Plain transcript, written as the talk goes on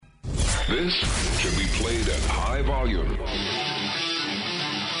This should be played at high volume.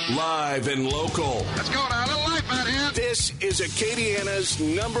 Live and local. Let's go now. A little life out here. This is Acadiana's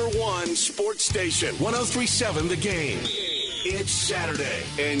 #1 sports station. 103.7 The Game. It's Saturday,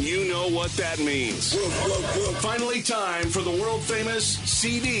 and you know what that means. Finally time for the world-famous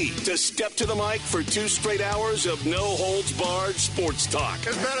CD to step to the mic for 2 straight hours of no-holds-barred sports talk.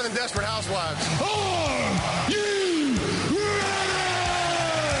 It's better than Desperate Housewives. Are you ready?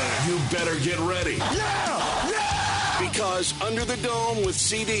 You better get ready. Yeah! Because Under the Dome with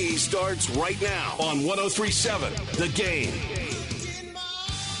CD starts right now on 103.7 The Game.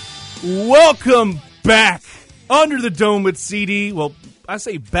 Welcome back. Under the Dome with CD. Well, I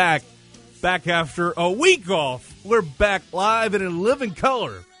say back after a week off. We're back live and in living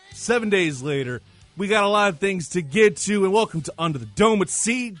color. 7 days later, we got a lot of things to get to, and welcome to Under the Dome with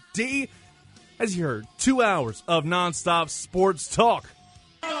CD. As you heard, 2 hours of nonstop sports talk.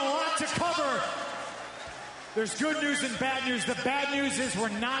 A lot to cover. There's good news and bad news. The bad news is we're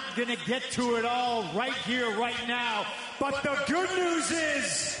not going to get to it all right here, right now. But the good news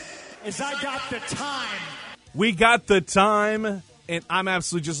is I got the time. We got the time, and I'm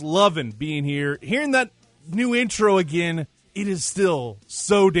absolutely just loving being here. Hearing that new intro again, it is still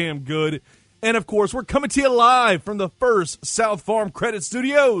so damn good. And, of course, we're coming to you live from the First South Farm Credit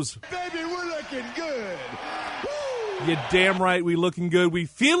Studios. Baby, we're looking good. Woo! You damn right we looking good. We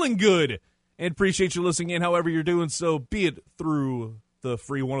feeling good. And appreciate you listening in however you're doing so, be it through the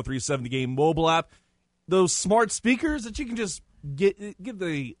free 103.7 The Game mobile app, those smart speakers that you can just give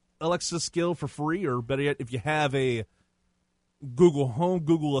the Alexa skill for free, or better yet, if you have a Google Home,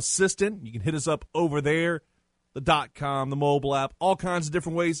 Google Assistant, you can hit us up over there, the .com, the mobile app, all kinds of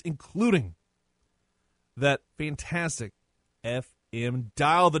different ways, including that fantastic FM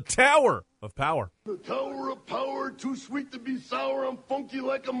dial, the Tower of Power. The Tower of Power, too sweet to be sour. I'm funky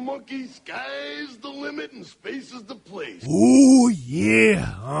like a monkey. Sky's the limit and space is the place. Ooh,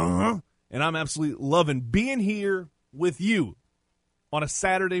 yeah. And I'm absolutely loving being here with you on a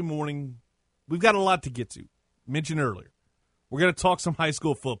Saturday morning. We've got a lot to get to. Mentioned earlier, we're going to talk some high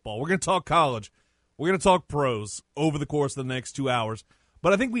school football. We're going to talk college. We're going to talk pros over the course of the next 2 hours.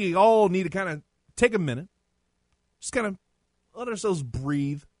 But I think we all need to kind of take a minute, just kind of let ourselves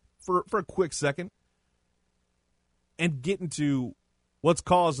breathe for a quick second and get into what's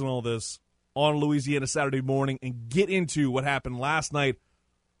causing all this on Louisiana Saturday morning and get into what happened last night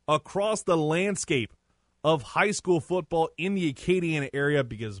across the landscape of high school football in the Acadiana area,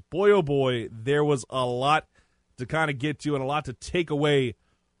 because boy, oh boy, there was a lot to kind of get to and a lot to take away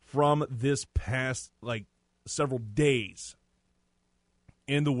from this past, several days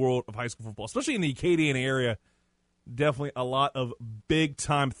in the world of high school football, especially in the Acadiana area. Definitely a lot of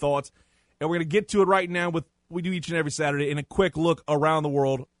big-time thoughts, and we're going to get to it right now with we do each and every Saturday in a quick look around the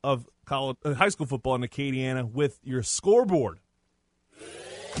world of high school football in Acadiana with your scoreboard.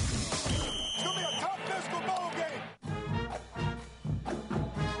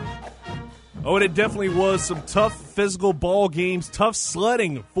 Oh, and it definitely was some tough physical ball games, tough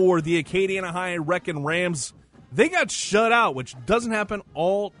sledding for the Acadiana High and Wrecking Rams. They got shut out, which doesn't happen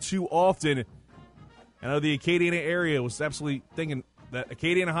all too often. I know the Acadiana area was absolutely thinking that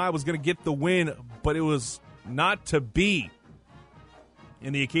Acadiana High was going to get the win, but it was not to be.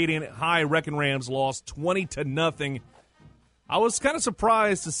 And the Acadiana High Wrecking Rams lost 20-0. I was kind of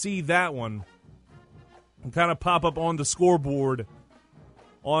surprised to see that one kind of pop up on the scoreboard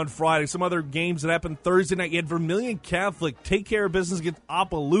on Friday. Some other games that happened Thursday night. You had Vermilion Catholic take care of business against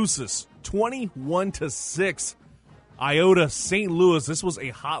Opelousas, 21-6. Iota St. Louis. This was a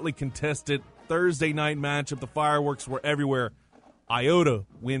hotly contested Thursday night matchup. The fireworks were everywhere. Iota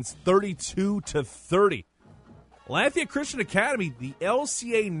wins 32-30. Lafayette Christian Academy, the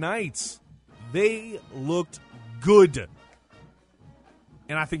LCA Knights, they looked good.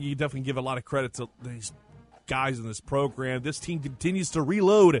 And I think you definitely give a lot of credit to these guys in this program. This team continues to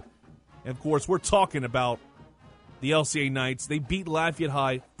reload. And, of course, we're talking about the LCA Knights. They beat Lafayette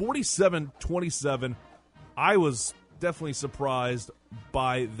High 47-27. I was definitely surprised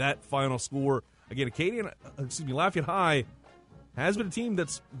by that final score. Again, Lafayette High has been a team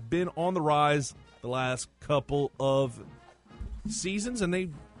that's been on the rise the last couple of seasons, and they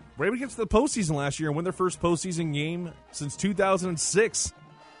were able to get to the postseason last year and win their first postseason game since 2006.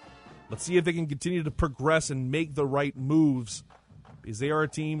 Let's see if they can continue to progress and make the right moves, because they are a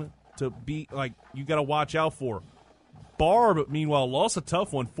team to be, you got to watch out for. Barb, meanwhile, lost a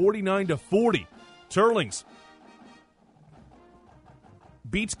tough one, 49-40. Turlings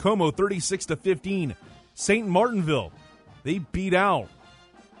beats Como 36-15. St. Martinville, they beat out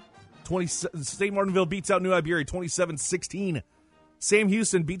St. Martinville beats out New Iberia 27-16. Sam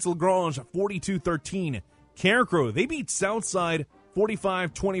Houston beats LaGrange 42-13. Carencro, they beat Southside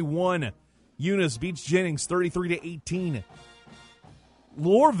 45-21. Eunice beats Jennings 33-18.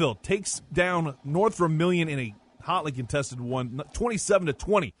 Lorville takes down North Vermilion in a hotly contested one,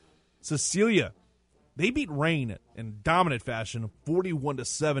 27-20. Cecilia, they beat Rain in dominant fashion,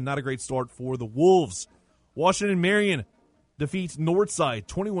 41-7. Not a great start for the Wolves. Washington Marion defeats Northside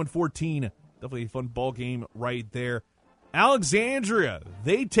 21-14. Definitely a fun ball game right there. Alexandria,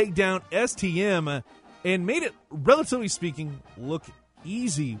 they take down STM and made it, relatively speaking, look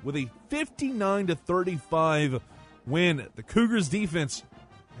easy with a 59-35 win. The Cougars defense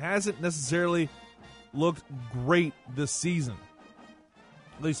hasn't necessarily looked great this season,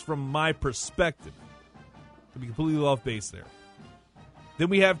 at least from my perspective. To be completely off base there. Then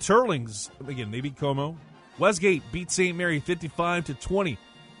we have Turlings. Again, they beat Como. Westgate beats St. Mary 55-20.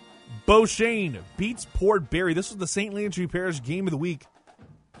 Beauchene beats Port Barry. This was the St. Landry Parish game of the week.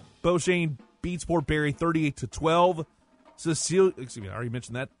 Beauchene beats Port Barry 38-12. Cecilia, excuse me, I already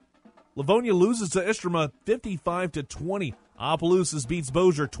mentioned that. Livonia loses to Istrama 55-20. Opelousas beats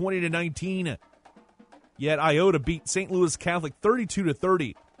Bossier 20-19. Yet Iota beat St. Louis Catholic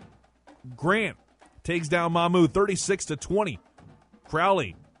 32-30. Grant takes down Mamu 36-20.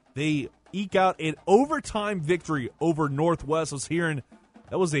 Crowley, they eke out an overtime victory over Northwest. I was hearing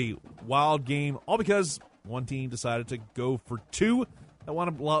that was a wild game, all because one team decided to go for two. That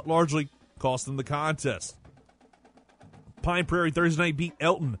wound up largely costing the contest. Pine Prairie Thursday night beat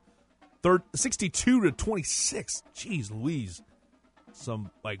Elton 62-26. Jeez Louise.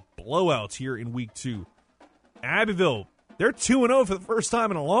 Some blowouts here in week 2. Abbeville, they're 2-0 for the first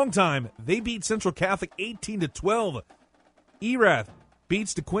time in a long time. They beat Central Catholic 18-12. Erath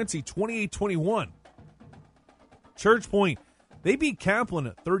beats DeQuincy 28-21. Church Point, they beat Kaplan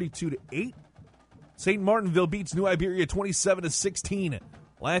at 32-8. St. Martinville beats New Iberia 27-16.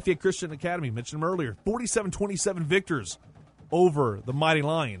 Lafayette Christian Academy, mentioned them earlier, 47-27 victors over the Mighty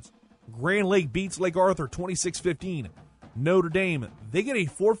Lions. Grand Lake beats Lake Arthur 26-15. Notre Dame, they get a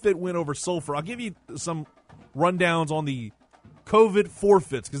forfeit win over Sulphur. I'll give you some rundowns on the COVID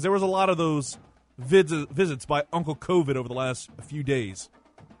forfeits because there was a lot of those visits by Uncle COVID over the last few days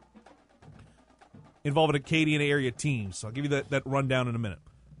involving Acadian area teams. So I'll give you that rundown in a minute.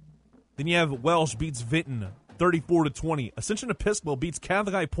 Then you have Welsh beats Vinton 34-20. Ascension Episcopal beats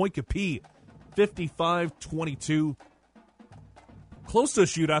Catholic High Point Capee 55-22. Close to a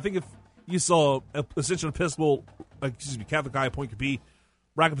shootout. I think if you saw Ascension Episcopal, Catholic High Point Capee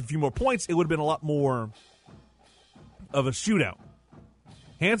rack up a few more points, it would have been a lot more of a shootout.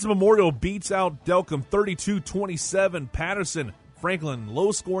 Hanson Memorial beats out Delcom 32-27. Patterson, Franklin,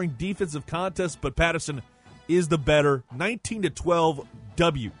 low-scoring defensive contest, but Patterson is the better 19-12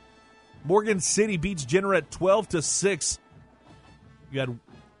 W. Morgan City beats Jeanneret 12-6. You had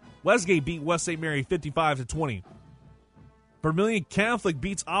Westgate beat West St. Mary 55-20. Vermilion Catholic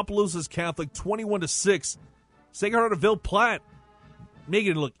beats Opelousas Catholic 21-6. Sacred Heart of Ville Platte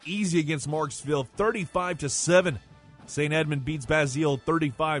making it look easy against Marksville 35-7. St. Edmund beats Basile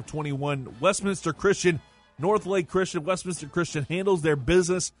 35-21. Westminster Christian, North Lake Christian, Westminster Christian handles their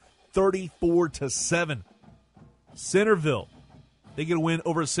business 34-7. Centerville, they get a win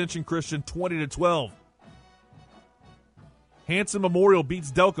over Ascension Christian 20-12. Hanson Memorial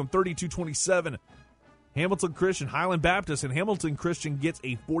beats Delcom 32-27. Hamilton Christian, Highland Baptist, and Hamilton Christian gets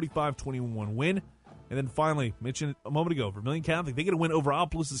a 45-21 win. And then finally, mentioned a moment ago, Vermilion Catholic, they get a win over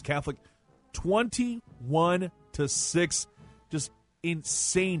Opelousas Catholic 21-6. Just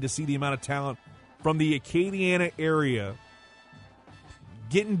insane to see the amount of talent from the Acadiana area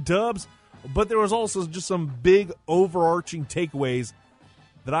getting dubs. But there was also just some big overarching takeaways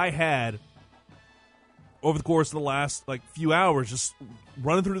that I had over the course of the last few hours, just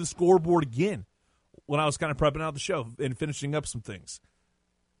running through the scoreboard again when I was kind of prepping out the show and finishing up some things.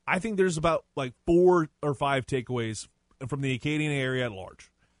 I think there's about 4 or 5 takeaways from the Acadian area at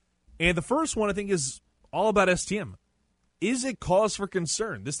large. And the first one I think is all about STM. Is it cause for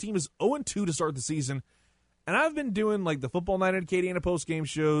concern? This team is 0-2 to start the season, and I've been doing the Football Night at Acadiana post-game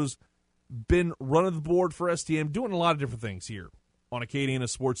shows, been running the board for STM, doing a lot of different things here on Acadiana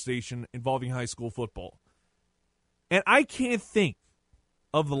Sports Station involving high school football. And I can't think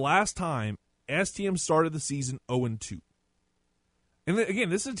of the last time STM started the season 0-2. And again,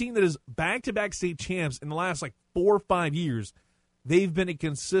 this is a team that is back-to-back state champs in the last 4 or 5 years. They've been a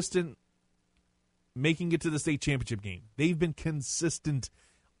consistent making it to the state championship game. They've been consistent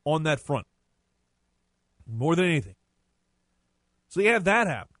on that front more than anything. So you have that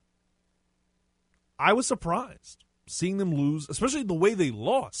happen. I was surprised seeing them lose, especially the way they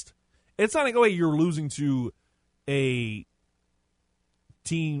lost. It's not you're losing to a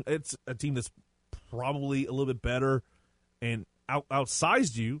team. It's a team that's probably a little bit better and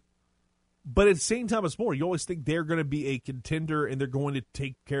outsized you. But at the same time, it's more. You always think they're going to be a contender and they're going to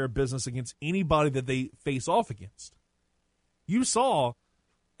take care of business against anybody that they face off against. You saw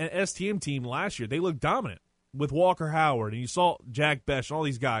an STM team last year. They looked dominant with Walker Howard, and you saw Jack Besh and all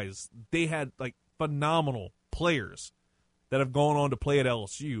these guys. They had like phenomenal players that have gone on to play at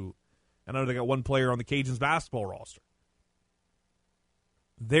LSU. I know they got one player on the Cajuns basketball roster.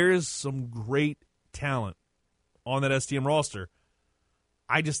 There is some great talent on that STM roster.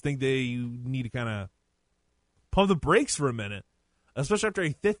 I just think they need to kind of pump the brakes for a minute, especially after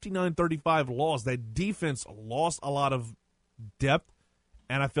a 59-35 loss. That defense lost a lot of depth,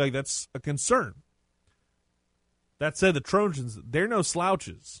 and I feel like that's a concern. That said, the Trojans, they're no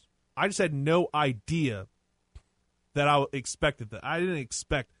slouches. I just had no idea that I expected that. I didn't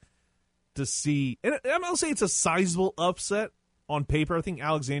expect to see, and I'm going to say it's a sizable upset on paper. I think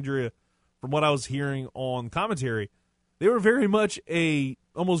Alexandria, from what I was hearing on commentary, they were very much a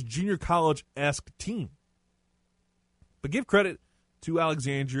almost junior college-esque team. But give credit to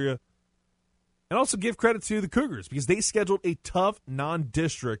Alexandria and also give credit to the Cougars because they scheduled a tough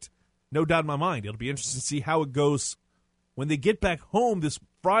non-district, no doubt in my mind. It'll be interesting to see how it goes when they get back home this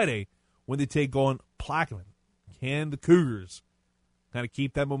Friday when they take on Plaquemine. Can the Cougars kind of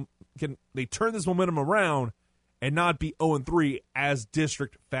keep that can they turn this momentum around and not be 0-3 as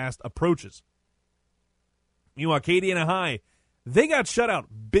district fast approaches? Meanwhile, Acadiana High, they got shut out.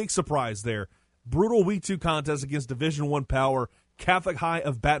 Big surprise there. Brutal Week 2 contest against Division I power Catholic High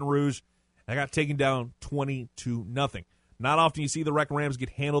of Baton Rouge. And got taken down 20-0. Not often you see the Wrecking Rams get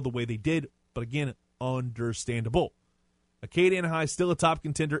handled the way they did, but again, understandable. Acadiana High still a top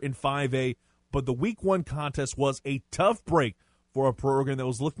contender in 5A, but the Week 1 contest was a tough break for a program that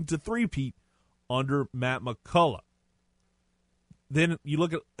was looking to three-peat under Matt McCullough. Then you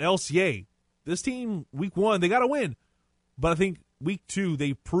look at LCA. This team, Week 1, they got to win. But I think Week 2,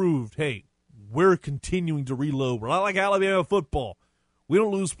 they proved, hey, we're continuing to reload. We're not like Alabama football. We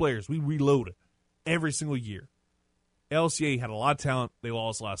don't lose players. We reload it every single year. LCA had a lot of talent. They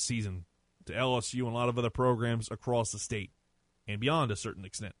lost last season to LSU and a lot of other programs across the state and beyond a certain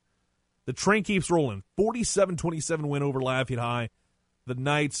extent. The train keeps rolling. 47-27 win over Lafayette High. The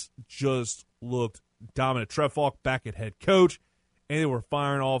Knights just looked dominant. Trev Falk back at head coach, and they were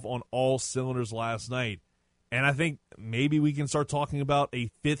firing off on all cylinders last night. And I think maybe we can start talking about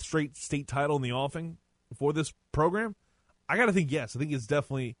a fifth straight state title in the offing for this program. I got to think yes. I think it's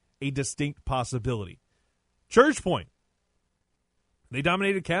definitely a distinct possibility. Church Point. They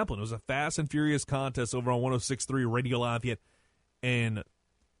dominated Kaplan. It was a fast and furious contest over on 106.3 Radio Lafayette. And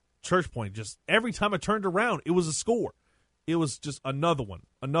Church Point, just every time I turned around, it was a score. It was just another one.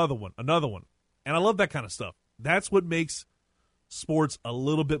 And I love that kind of stuff. That's what makes sports a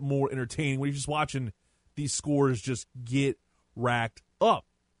little bit more entertaining when you're just watching these scores just get racked up.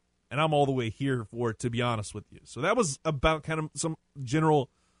 And I'm all the way here for it, to be honest with you. So that was about kind of some general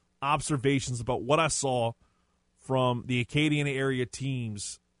observations about what I saw from the Acadiana area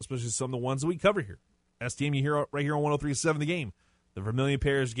teams, especially some of the ones that we cover here. STM, you hear right here on 103.7 The Game. The Vermilion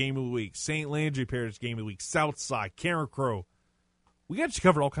Parish Game of the Week, St. Landry Parish Game of the Week, Southside, Karen Crow. We got you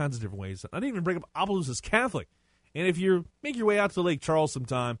covered all kinds of different ways. I didn't even bring up Opelousas Catholic. And if you make your way out to Lake Charles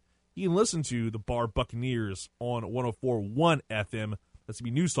sometime, you can listen to the Bar Buccaneers on 104.1 FM. That's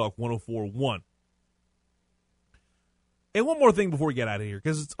going to be News Talk 104.1. And one more thing before we get out of here,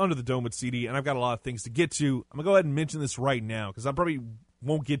 because it's Under the Dome with CD, and I've got a lot of things to get to. I'm going to go ahead and mention this right now, because I probably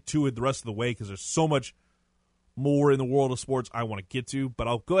won't get to it the rest of the way, because there's so much more in the world of sports I want to get to, but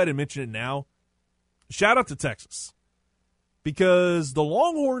I'll go ahead and mention it now. Shout out to Texas, because the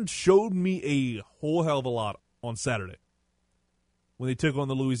Longhorns showed me a whole hell of a lot on Saturday when they took on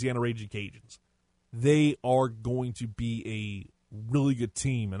the Louisiana Raging Cajuns. They are going to be a really good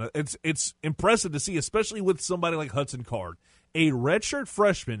team, and it's impressive to see, especially with somebody like Hudson Card, a redshirt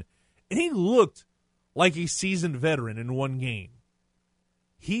freshman, and he looked like a seasoned veteran in one game.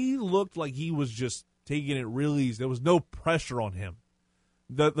 He looked like he was just taking it really easy. There was no pressure on him.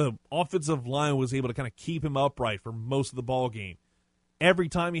 The offensive line was able to kind of keep him upright for most of the ball game. Every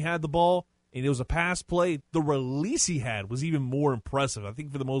time he had the ball and it was a pass play, the release he had was even more impressive. I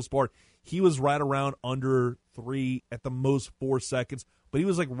think for the most part, he was right around under 3, at the most 4 seconds, but he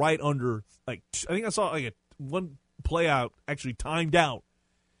was like right under, like, I think I saw like one play out actually timed out,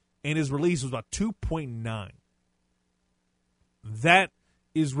 and his release was about 2.9. That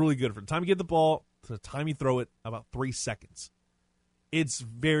is really good. For the time you get the ball to the time you throw it, about 3 seconds. It's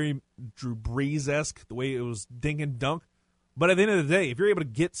very Drew Brees-esque, the way it was dink and dunk. But at the end of the day, if you're able to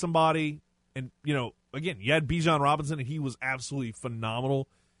get somebody and, again, you had Bijan Robinson, and he was absolutely phenomenal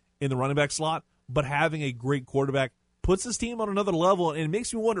in the running back slot, but having a great quarterback puts his team on another level, and it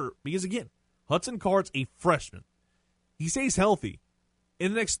makes me wonder, because, again, Hudson Card's a freshman. He stays healthy.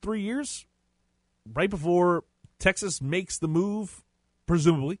 In the next 3 years, right before Texas makes the move,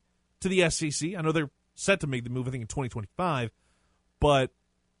 presumably, to the SEC. I know they're set to make the move, I think, in 2025, but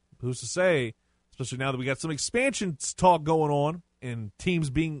who's to say, especially now that we got some expansion talk going on and teams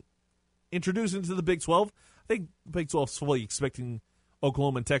being introduced into the Big 12. I think Big 12 is fully expecting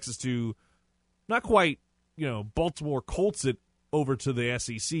Oklahoma and Texas to not quite, Baltimore Colts it over to the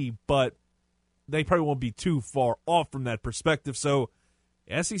SEC, but they probably won't be too far off from that perspective. So,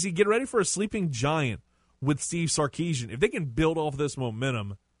 SEC, get ready for a sleeping giant with Steve Sarkisian. If they can build off this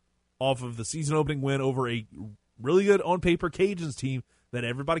momentum off of the season opening win over a really good on paper Cajuns team, that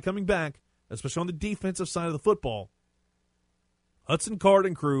everybody coming back, especially on the defensive side of the football, Hudson Card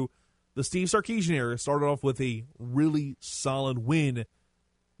and crew, the Steve Sarkisian era, started off with a really solid win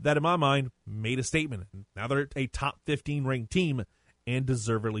that, in my mind, made a statement. Now they're a top 15 ranked team, and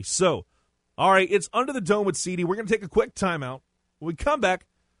deservedly so. All right, it's Under the Dome with CD. We're going to take a quick timeout. When we come back,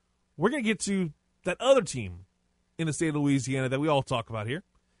 we're going to get to that other team in the state of Louisiana that we all talk about here,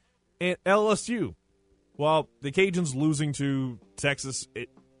 and LSU. While the Cajuns losing to Texas, it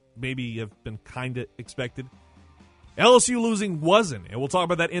maybe have been kind of expected. LSU losing wasn't, and we'll talk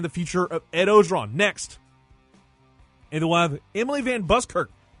about that in the future of Ed Ogeron next. And then we'll have Emily Van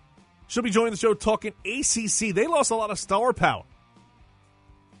Buskirk. She'll be joining the show talking ACC. They lost a lot of star power.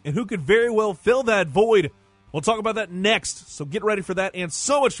 And who could very well fill that void? We'll talk about that next. So get ready for that and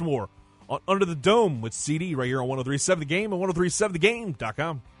so much more on Under the Dome with CD right here on 103.7 The Game and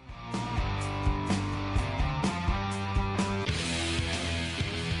 103.7thegame.com.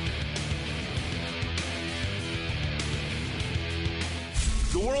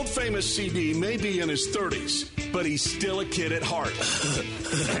 The world-famous CD may be in his 30s, but he's still a kid at heart.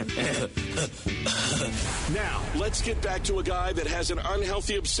 Now, let's get back to a guy that has an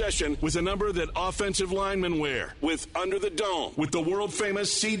unhealthy obsession with a number that offensive linemen wear. With Under the Dome, with the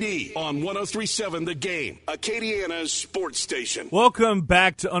world-famous CD on 103.7 The Game, Acadiana's sports station. Welcome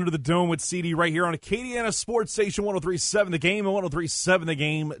back to Under the Dome with CD right here on Acadiana Sports Station 103.7 The Game and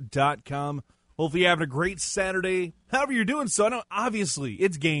 103.7thegame.com. Hopefully you're having a great Saturday. However you're doing so, I know obviously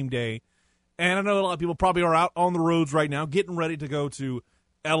it's game day, and I know a lot of people probably are out on the roads right now getting ready to go to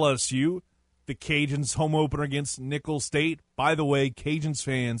LSU, the Cajuns home opener against Nicholls State. By the way, Cajuns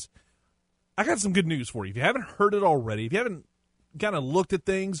fans, I got some good news for you. If you haven't heard it already, if you haven't kind of looked at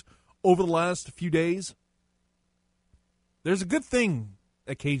things over the last few days, there's a good thing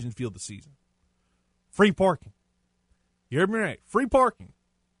at Cajun Field this season. Free parking. You heard me right. Free parking.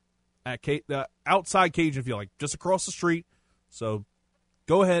 At outside Cajun Field, like just across the street. So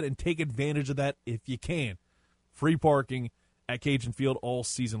go ahead and take advantage of that if you can. Free parking at Cajun Field all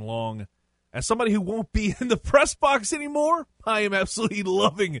season long. As somebody who won't be in the press box anymore, I am absolutely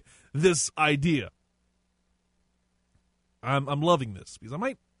loving this idea. I'm loving this because I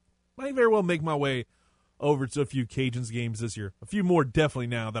might very well make my way over to a few Cajuns games this year. A few more definitely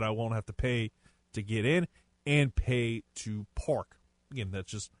now that I won't have to pay to get in and pay to park. Again,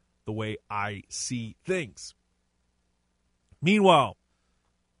 that's just the way I see things. Meanwhile,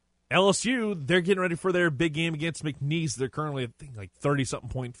 LSU, they're getting ready for their big game against McNeese. They're currently, I think, like 30-something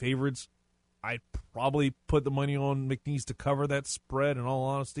point favorites. I'd probably put the money on McNeese to cover that spread, in all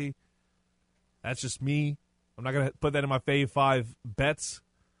honesty. That's just me. I'm not going to put that in my Fave 5 bets,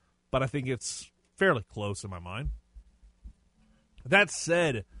 but I think it's fairly close in my mind. That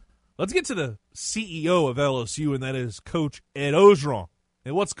said, let's get to the CEO of LSU, and that is Coach Ed Ogeron.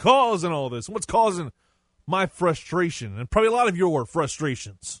 And what's causing all this? What's causing my frustration, and probably a lot of your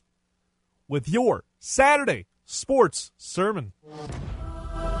frustrations, with your Saturday sports sermon?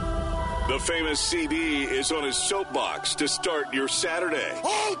 The famous CD is on his soapbox to start your Saturday.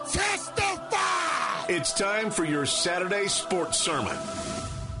 Oh, testify! It's time for your Saturday sports sermon.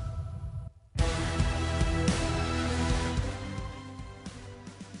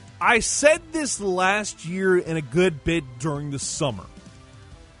 I said this last year and a good bit during the summer.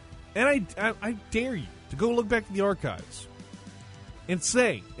 And I dare you to go look back at the archives and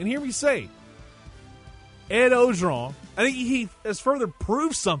say, and hear me say, Ed Ogeron, I think he has further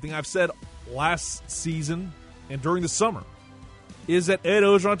proved something I've said last season and during the summer, is that Ed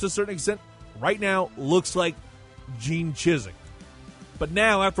Ogeron, to a certain extent, right now looks like Gene Chizik. But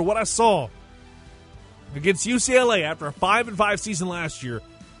now, after what I saw against UCLA after a 5-5 season last year,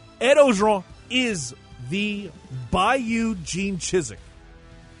 Ed Ogeron is the Bayou Gene Chizik.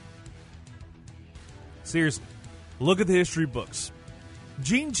 Seriously, look at the history books.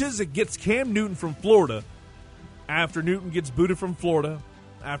 Gene Chizik gets Cam Newton from Florida after Newton gets booted from Florida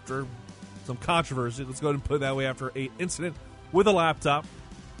after some controversy. Let's go ahead and put it that way. After an incident with a laptop,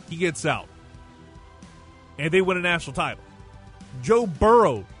 he gets out. And they win a national title. Joe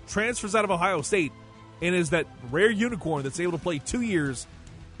Burrow transfers out of Ohio State and is that rare unicorn that's able to play 2 years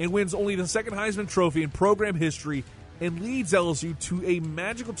and wins only the second Heisman Trophy in program history and leads LSU to a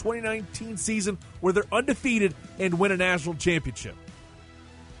magical 2019 season where they're undefeated and win a national championship.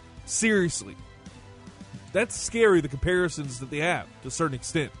 Seriously. That's scary, the comparisons that they have to a certain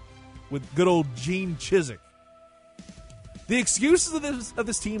extent with good old Gene Chizik. The excuses of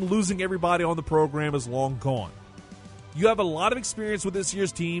this team losing everybody on the program is long gone. You have a lot of experience with this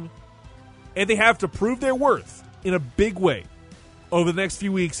year's team, and they have to prove their worth in a big way over the next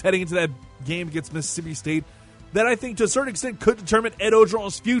few weeks heading into that game against Mississippi State that I think to a certain extent could determine Ed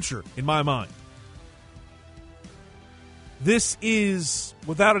Ogeron's future in my mind. This is,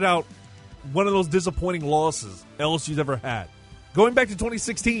 without a doubt, one of those disappointing losses LSU's ever had. Going back to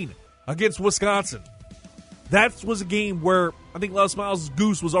 2016 against Wisconsin, that was a game where I think Les Miles'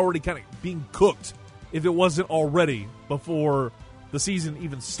 goose was already kind of being cooked, if it wasn't already, before the season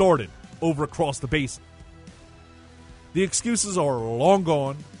even started over across the basin. The excuses are long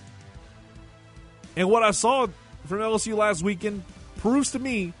gone. And what I saw from LSU last weekend proves to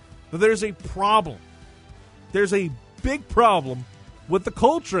me that there's a problem. There's a big problem with the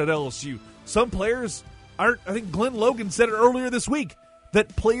culture at LSU. Some players aren't, I think Glenn Logan said it earlier this week,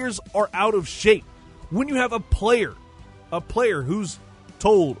 that players are out of shape. When you have a player who's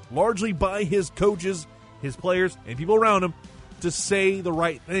told largely by his coaches, his players, and people around him to say the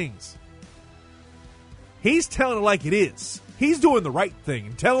right things. He's telling it like it is. He's doing the right thing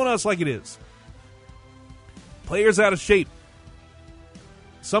and telling us like it is. Players out of shape.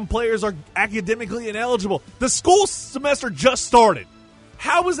 Some players are academically ineligible. The school semester just started.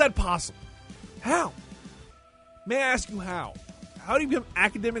 How is that possible? How? May I ask you how? How do you become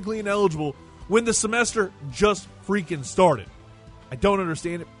academically ineligible when the semester just freaking started? I don't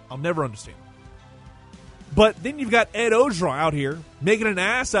understand it. I'll never understand it. But then you've got Ed Ogeron out here making an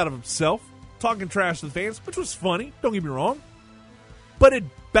ass out of himself, talking trash to the fans, which was funny, don't get me wrong. But it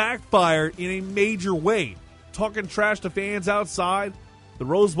backfired in a major way. Talking trash to fans outside, the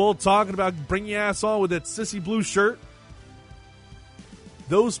Rose Bowl, talking about bring your ass on with that sissy blue shirt.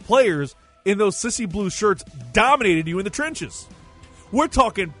 Those players in those sissy blue shirts dominated you in the trenches. We're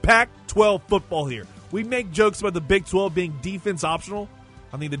talking Pac-12 football here. We make jokes about the Big 12 being defense optional.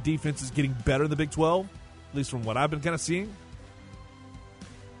 I think the defense is getting better in the Big 12, at least from what I've been kind of seeing.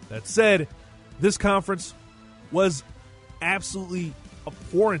 That said, this conference was absolutely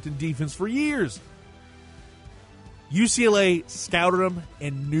abhorrent in defense for years. UCLA scouted them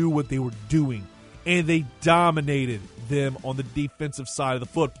and knew what they were doing, and they dominated them on the defensive side of the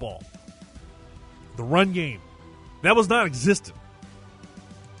football. The run game, that was non-existent.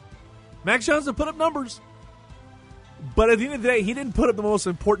 Max Johnson put up numbers, but at the end of the day, he didn't put up the most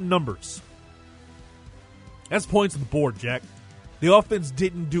important numbers. That's points on the board, Jack. The offense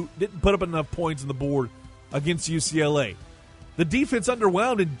didn't put up enough points on the board against UCLA. The defense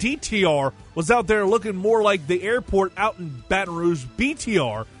underwhelmed, and DTR was out there looking more like the airport out in Baton Rouge,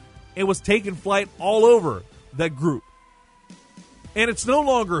 BTR, and was taking flight all over that group. And it's no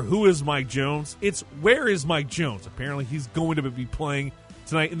longer who is Mike Jones, it's where is Mike Jones. Apparently he's going to be playing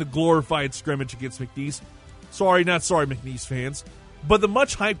tonight in the glorified scrimmage against McNeese. Sorry, not sorry, McNeese fans. But the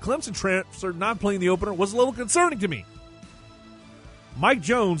much-hyped Clemson transfer not playing the opener was a little concerning to me. Mike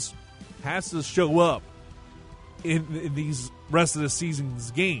Jones has to show up in these rest of the season's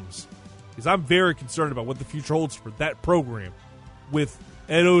games, because I'm very concerned about what the future holds for that program with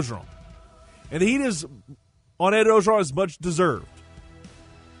Ed Ogeron. And the heat is on Ed Ogeron is much deserved.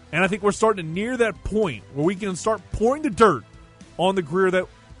 And I think we're starting to near that point where we can start pouring the dirt on the career that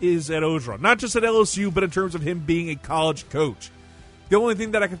is Ed Ogeron. Not just at LSU, but in terms of him being a college coach. The only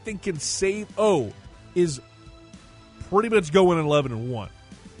thing that I can think can save O is pretty much going 11-1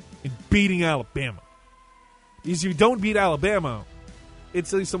 and beating Alabama. Because if you don't beat Alabama,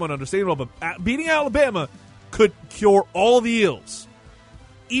 it's at least somewhat understandable, but beating Alabama could cure all the ills.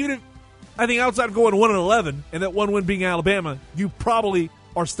 Even if, I think outside of going 1-11 and that one win being Alabama, you probably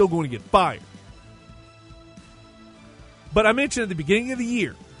are still going to get fired. But I mentioned at the beginning of the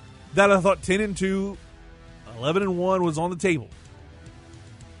year that I thought 10-2, 11-1 was on the table.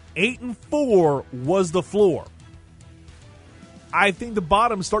 8-4 was the floor. I think the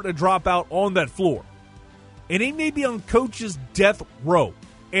bottom is starting to drop out on that floor. And he may be on coach's death row.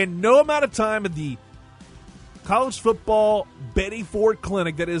 And no amount of time at the college football Betty Ford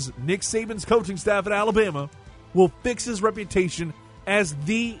Clinic, that is Nick Saban's coaching staff at Alabama, will fix his reputation as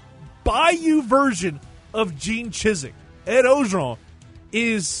the Bayou version of Gene Chizik. Ed Orgeron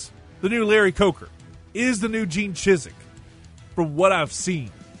is the new Larry Coker, is the new Gene Chizik, from what I've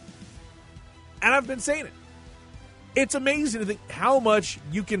seen. And I've been saying it. It's amazing to think how much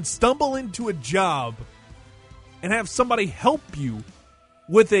you can stumble into a job and have somebody help you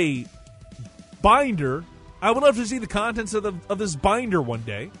with a binder. I would love to see the contents of this binder one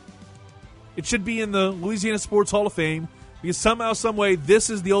day. It should be in the Louisiana Sports Hall of Fame because somehow, some way, this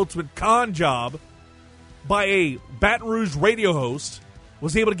is the ultimate con job by a Baton Rouge radio host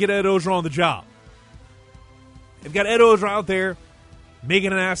was able to get Ed Orgeron on the job. They've got Ed Orgeron out there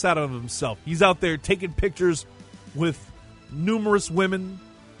making an ass out of himself. He's out there taking pictures with numerous women.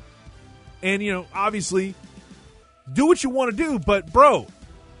 And, obviously, do what you want to do, but, bro,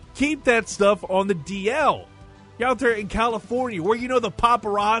 keep that stuff on the DL. You're out there in California where the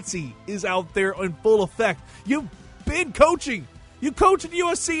paparazzi is out there in full effect. You've been coaching. You coach at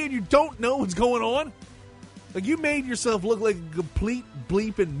USC and you don't know what's going on. Like, you made yourself look like a complete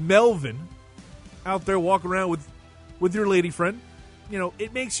bleeping Melvin out there walking around with your lady friend.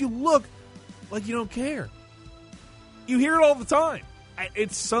 It makes you look like you don't care. You hear it all the time.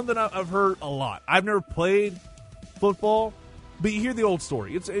 It's something I've heard a lot. I've never played football, but you hear the old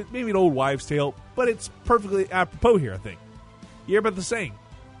story. It's maybe an old wives' tale, but it's perfectly apropos here, I think. You hear about the saying,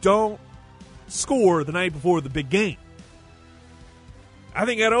 don't score the night before the big game. I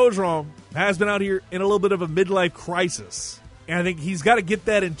think Ed Orgeron has been out here in a little bit of a midlife crisis, and I think he's got to get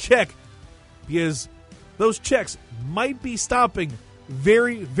that in check because those checks might be stopping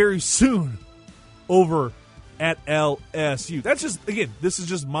very, very soon over at LSU. That's just, again, this is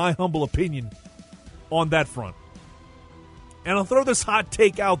just my humble opinion on that front. And I'll throw this hot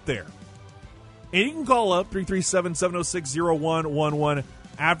take out there. And you can call up 337-706-0111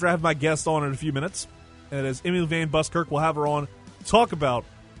 after I have my guest on in a few minutes. And that is Emily Van Buskirk. We'll have her on to talk about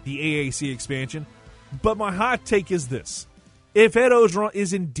the AAC expansion. But my hot take is this. If Ed Orgeron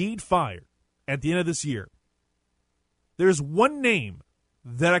is indeed fired at the end of this year, there's one name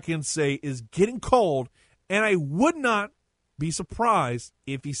that I can say is getting called, and I would not be surprised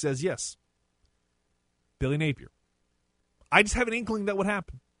if he says yes. Billy Napier. I just have an inkling that would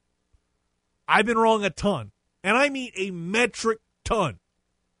happen. I've been wrong a ton, and I mean a metric ton.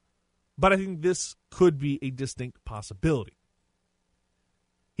 But I think this could be a distinct possibility.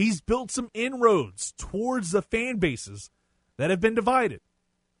 He's built some inroads towards the fan bases that have been divided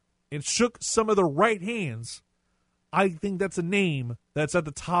and shook some of the right hands. I think that's a name that's at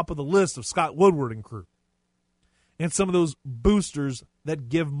the top of the list of Scott Woodward and crew. And some of those boosters that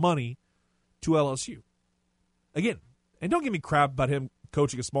give money to LSU. Again, and don't give me crap about him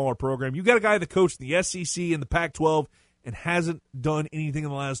coaching a smaller program. You got a guy that coached in the SEC and the Pac-12 and hasn't done anything in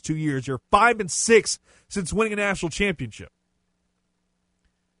the last 2 years. You're 5-6 since winning a national championship.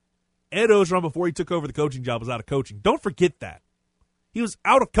 Ed Orgeron, before he took over the coaching job, was out of coaching. Don't forget that. He was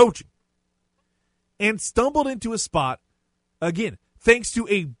out of coaching. And stumbled into a spot, again, thanks to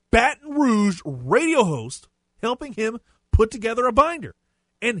a Baton Rouge radio host helping him put together a binder.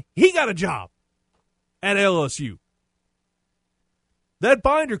 And he got a job at LSU. That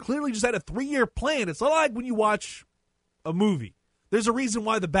binder clearly just had a 3-year plan. It's not like when you watch a movie. There's a reason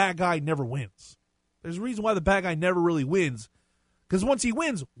why the bad guy never wins. There's a reason why the bad guy never really wins. Because once he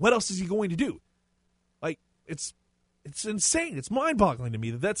wins, what else is he going to do? Like, it's insane. It's mind-boggling to me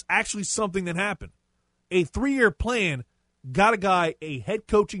that that's actually something that happened. A 3-year plan got a guy a head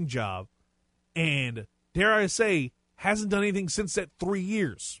coaching job and, dare I say, hasn't done anything since that 3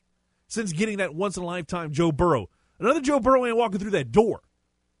 years. Since getting that once-in-a-lifetime Joe Burrow. Another Joe Burrow ain't walking through that door.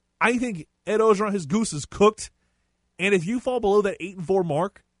 I think Ed Orgeron, his goose is cooked. And if you fall below that 8-4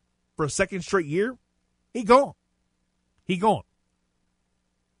 mark for a second straight year, he gone. He gone.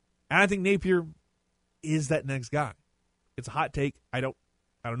 And I think Napier is that next guy. It's a hot take. I don't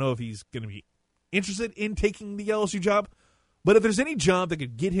know if he's going to be interested in taking the LSU job. But if there's any job that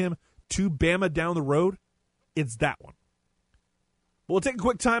could get him to Bama down the road, it's that one. We'll take a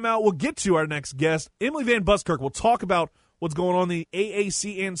quick timeout. We'll get to our next guest, Emily Van Buskirk. We'll talk about what's going on in the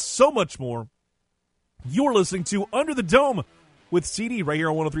AAC and so much more. You're listening to Under the Dome with CD right here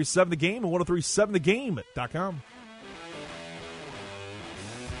on 103.7 The Game and 103.7thegame.com.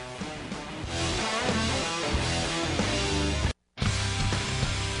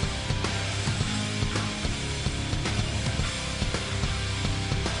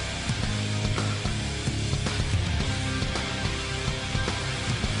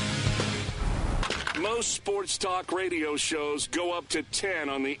 Most sports talk radio shows go up to 10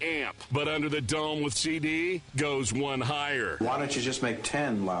 on the amp, but Under the Dome with CD goes one higher. Why don't you just make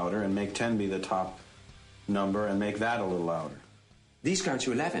 10 louder and make 10 be the top number and make that a little louder? These go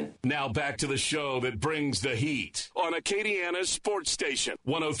to 11. Now back to the show that brings the heat on Acadiana's sports station,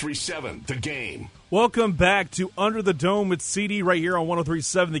 103.7 The Game. Welcome back to Under the Dome with CD right here on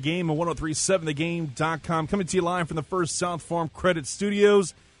 103.7 The Game and 103.7thegame.com. Coming to you live from the First South Farm Credit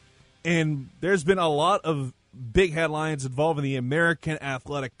Studios. And there's been a lot of big headlines involving the American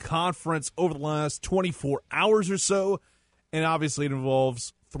Athletic Conference over the last 24 hours or so. And obviously it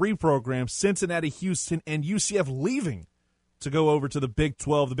involves three programs, Cincinnati, Houston, and UCF leaving to go over to the Big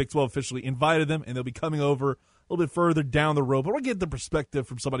 12. The Big 12 officially invited them, and they'll be coming over a little bit further down the road. But we'll get the perspective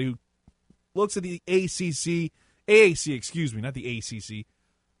from somebody who looks at the AAC, not the ACC,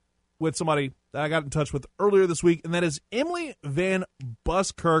 with somebody that I got in touch with earlier this week, and that is Emily Van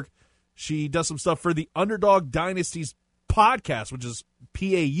Buskirk. She does some stuff for the Underdog Dynasties podcast, which is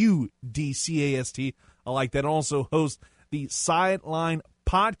PAUDCAST. I like that. And also hosts the Sideline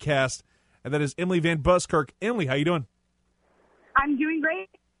podcast, and that is Emily Van Buskirk. Emily, how you doing? I'm doing great.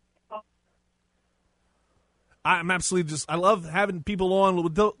 I'm absolutely I love having people on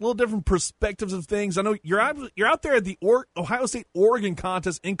with little different perspectives of things. I know you're out there at the Ohio State-Oregon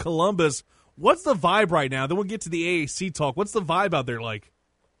contest in Columbus. What's the vibe right now? Then we'll get to the AAC talk. What's the vibe out there like?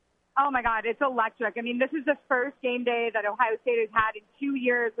 Oh, my God, it's electric. I mean, this is the first game day that Ohio State has had in 2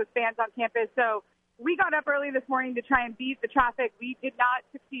 years with fans on campus. So we got up early this morning to try and beat the traffic. We did not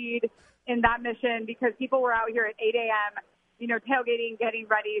succeed in that mission because people were out here at 8 a.m., tailgating, getting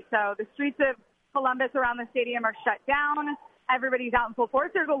ready. So the streets of Columbus around the stadium are shut down. Everybody's out in full force.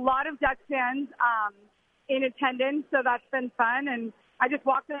 There's a lot of Ducks fans in attendance, so that's been fun. And I just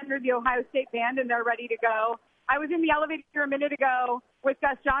walked under the Ohio State band, and they're ready to go. I was in the elevator a minute ago with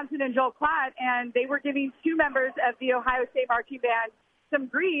Gus Johnson and Joel Klatt, and they were giving two members of the Ohio State marching band some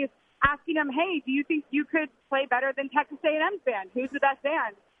grief, asking them, hey, do you think you could play better than Texas A&M's band? Who's the best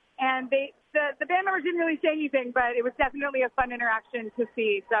band? And the band members didn't really say anything, but it was definitely a fun interaction to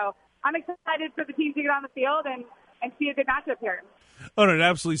see. So I'm excited for the team to get on the field and see a good matchup here. Oh, no, it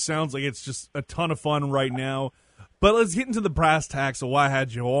absolutely sounds like it's just a ton of fun right now. But let's get into the brass tacks of why I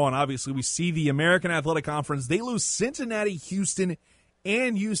had you on. Obviously, we see the American Athletic Conference. They lose Cincinnati, Houston,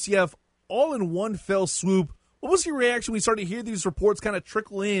 and UCF all in one fell swoop. What was your reaction when you started to hear these reports kind of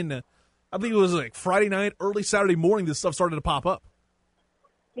trickle in? I believe it was like Friday night, early Saturday morning, this stuff started to pop up.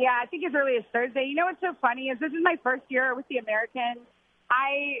 Yeah, I think as early as Thursday. You know what's so funny is this is my first year with the Americans.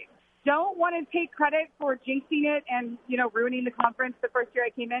 I don't want to take credit for jinxing it and, ruining the conference the first year I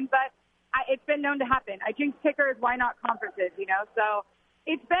came in, but it's been known to happen. I jinx kickers, why not conferences, So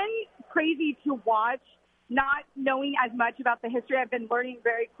it's been crazy to watch, not knowing as much about the history. I've been learning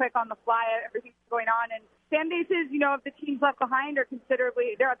very quick on the fly everything going on. And fan bases, of the teams left behind are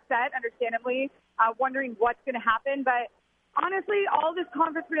they're upset, understandably, wondering what's going to happen. But honestly, all this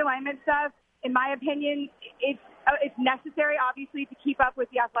conference realignment stuff, in my opinion, it's necessary, obviously, to keep up with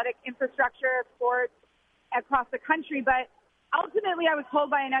the athletic infrastructure of sports across the country. But ultimately, I was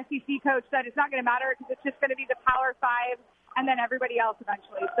told by an SEC coach that it's not going to matter because it's just going to be the Power Five and then everybody else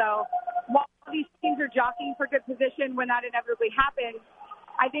eventually. So while these teams are jockeying for good position when that inevitably happens,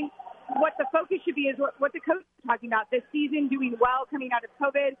 I think what the focus should be is what the coach is talking about, this season doing well coming out of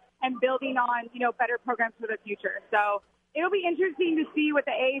COVID and building on, better programs for the future. So it'll be interesting to see what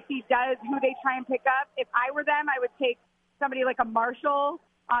the AAC does, who they try and pick up. If I were them, I would take somebody like a Marshall,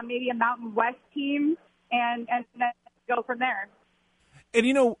 maybe a Mountain West team, and then go from there.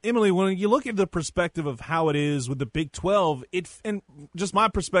 And, Emily, when you look at the perspective of how it is with the Big 12, and just my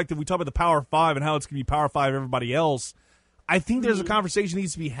perspective, we talk about the Power 5 and how it's going to be Power 5 everybody else. I think there's a conversation that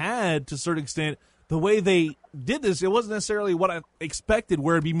needs to be had to a certain extent. The way they did this, it wasn't necessarily what I expected,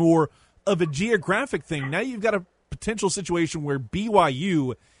 where it'd be more of a geographic thing. Now you've got a potential situation where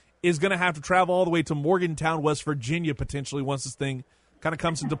BYU is going to have to travel all the way to Morgantown, West Virginia, potentially, once this thing kind of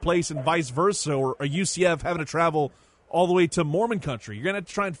comes into place, and vice versa, or a UCF having to travel all the way to Mormon country. You're going to have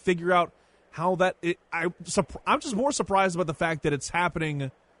to try and figure out how that I'm just more surprised about the fact that it's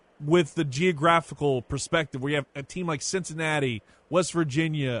happening with the geographical perspective, where you have a team like Cincinnati, West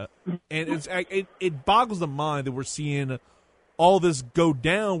Virginia, and it boggles the mind that we're seeing all this go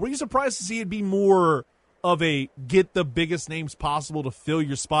down. Were you surprised to see it be more of a get the biggest names possible to fill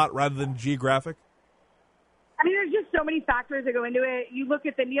your spot rather than geographic? I mean, there's just so many factors that go into it. You look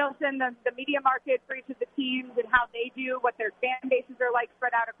at the Nielsen, the media market for each of the teams and how they do, what their fan bases are like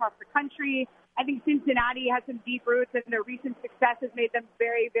spread out across the country. I think Cincinnati has some deep roots, and their recent success has made them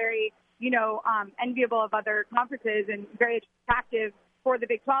very, very, enviable of other conferences and very attractive for the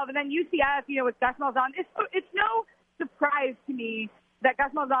Big 12. And then UCF, with Gus Malzahn, it's no surprise to me that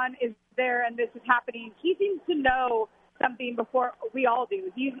Gus Malzahn is there and this is happening. He seems to know something before we all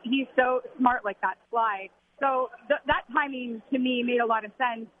do. He's so smart like that, Sly. So that timing, to me, made a lot of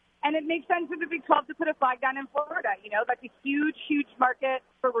sense. And it makes sense for the Big 12 to put a flag down in Florida. You know, that's a huge, huge market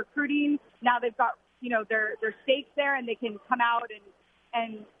for recruiting. Now they've got, you know, their stakes there, and they can come out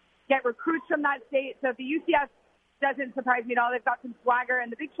and get recruits from that state. So if the UCF doesn't surprise me at all. They've got some swagger,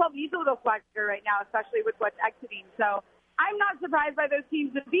 and the Big 12 needs a little swagger right now, especially with what's exiting. So I'm not surprised by those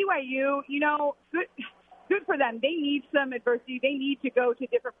teams. The BYU, you know, good for them. They need some adversity. They need to go to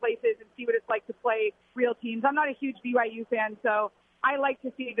different places and see what it's like to play real teams. I'm not a huge BYU fan, so I like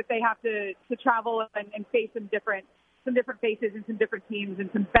to see that they have to travel and face some different faces and some different teams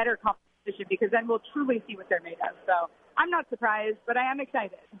and some better competition, because then we'll truly see what they're made of. So I'm not surprised, but I am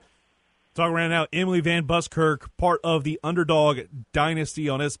excited. Talking right now, Emily Van Buskirk, part of the Underdog Dynasty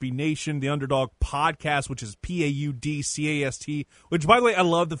on SB Nation, the Underdog Podcast, which is PAUDCAST, which, by the way, I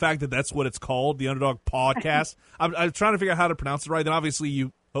love the fact that that's what it's called, the Underdog Podcast. I'm trying to figure out how to pronounce it right. Then obviously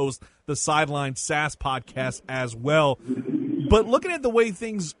you host the Sideline SAS podcast as well. But looking at the way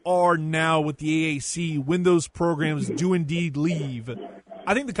things are now with the AAC, when those programs do indeed leave,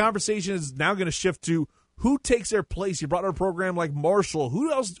 I think the conversation is now going to shift to who takes their place. You brought up a program like Marshall.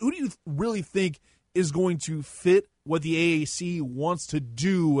 Who do you really think is going to fit what the AAC wants to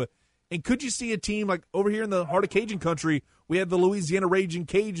do? And could you see a team like over here in the heart of Cajun country, we had the Louisiana Raging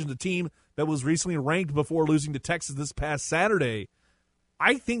Cajuns, a team that was recently ranked before losing to Texas this past Saturday.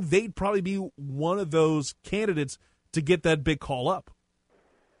 I think they'd probably be one of those candidates to get that big call up.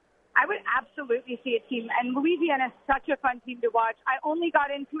 I would absolutely see a team, and Louisiana is such a fun team to watch. I only got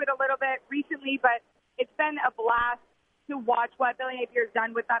into it a little bit recently, but it's been a blast to watch what Billy Napier's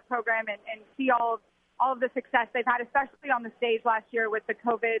done with that program and see all of the success they've had, especially on the stage last year with the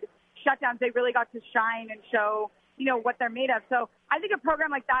COVID shutdowns. They really got to shine and show, you know, what they're made of. So I think a program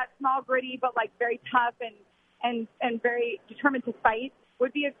like that, small, gritty, but like very tough and very determined to fight,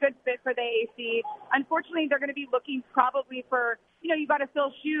 would be a good fit for the AAC. Unfortunately, they're going to be looking probably for, you know, you got to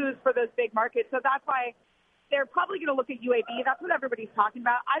fill shoes for those big markets. So that's why they're probably going to look at UAB. That's what everybody's talking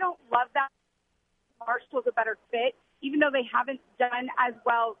about. I don't love that. Marshall's a better fit, even though they haven't done as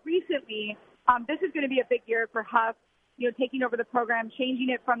well recently. This is going to be a big year for Huff, you know, taking over the program, changing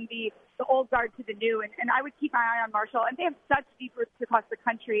it from the old guard to the new. And I would keep my eye on Marshall. And they have such deep roots across the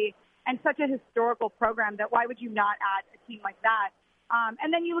country and such a historical program that why would you not add a team like that?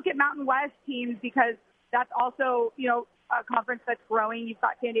 And then you look at Mountain West teams, because that's also, you know, a conference that's growing. You've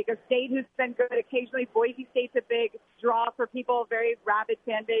got San Diego State, who's been good occasionally. Boise State's a big draw for people, very rabid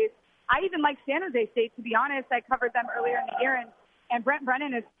fan base. I even like San Jose State, to be honest. I covered them earlier in the year, and Brent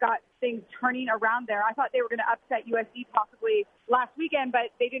Brennan has got things turning around there. I thought they were going to upset USC possibly last weekend,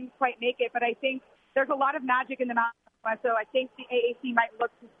 but they didn't quite make it. But I think there's a lot of magic in the Mountain West, so I think the AAC might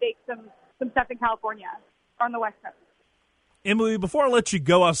look to stake some stuff in California on the West Coast. Emily, before I let you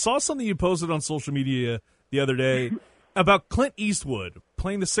go, I saw something you posted on social media the other day about Clint Eastwood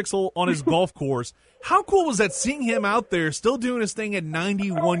playing the 6-hole on his golf course. How cool was that, seeing him out there still doing his thing at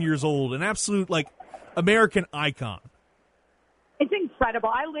 91 years old, an absolute, like, American icon? It's incredible.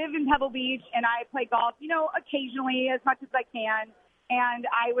 I live in Pebble Beach, and I play golf, you know, occasionally as much as I can. And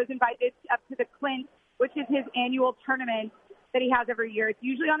I was invited up to the Clint, which is his annual tournament that he has every year. It's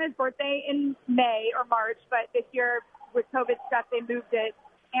usually on his birthday in May or March, but this year with COVID stuff, they moved it.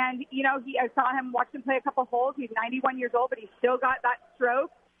 And, you know, I saw him, watched him play a couple holes. He's 91 years old, but he's still got that stroke.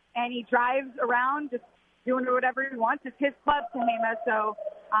 And he drives around just doing whatever he wants. It's his club, Tehama, so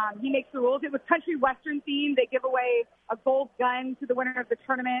he makes the rules. It was country western themed. They give away a gold gun to the winner of the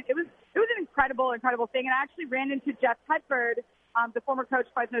tournament. It was an incredible thing. And I actually ran into Jeff Tedford, the former coach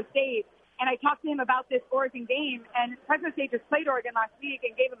of Fresno State, and I talked to him about this Oregon game. And Fresno State just played Oregon last week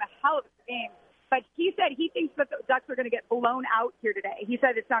and gave him a hell of a game. But he said he thinks that the Ducks are going to get blown out here today. He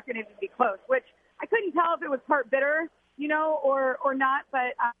said it's not going to even be close, which I couldn't tell if it was part bitter, you know, or not.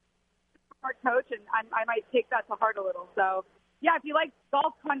 But I'm a smart coach, and I might take that to heart a little. So, yeah, if you like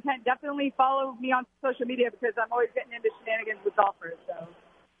golf content, definitely follow me on social media, because I'm always getting into shenanigans with golfers. So.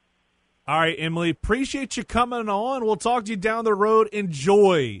 All right, Emily, appreciate you coming on. We'll talk to you down the road.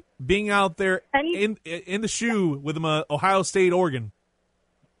 Enjoy being out there in the shoe with them, Ohio State, Oregon.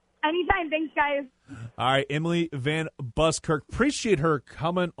 Anytime. Thanks, guys. All right, Emily Van Buskirk. Appreciate her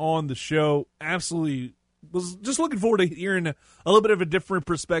coming on the show. Absolutely. Was just looking forward to hearing a little bit of a different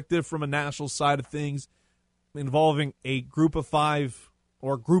perspective from a national side of things involving a group of 5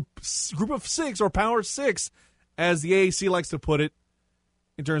 or group of 6 or power 6, as the AAC likes to put it,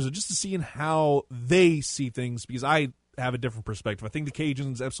 in terms of just seeing how they see things, because I have a different perspective. I think the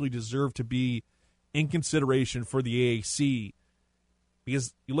Cajuns absolutely deserve to be in consideration for the AAC.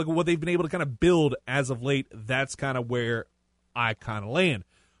 Because you look at what they've been able to kind of build as of late, that's kind of where I kind of land.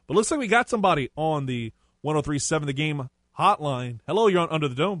 But looks like we got somebody on the 1037 The Game hotline. Hello, you're on Under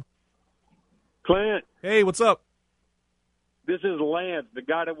the Dome. Clint. Hey, what's up? This is Lance, the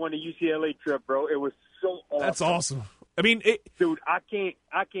guy that won the UCLA trip, bro. It was so awesome. That's awesome. I mean, dude, I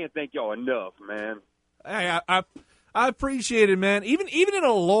can't thank y'all enough, man. Hey, I appreciate it, man. Even in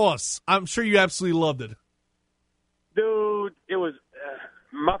a loss, I'm sure you absolutely loved it. Dude, it was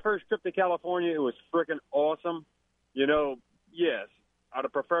my first trip to California. It was freaking awesome. You know, yes, I'd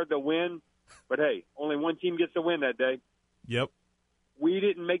have preferred the win, but hey, only one team gets to win that day. Yep. We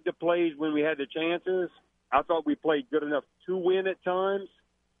didn't make the plays when we had the chances. I thought we played good enough to win at times,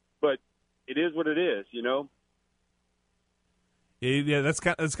 but it is what it is, you know. Yeah, that's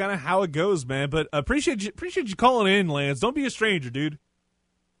kind of how it goes, man. But appreciate you calling in, Lance. Don't be a stranger, dude.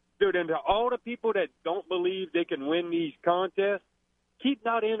 Dude, and to all the people that don't believe they can win these contests, keep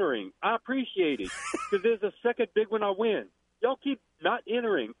not entering. I appreciate it because there's a second big one I win. Y'all keep not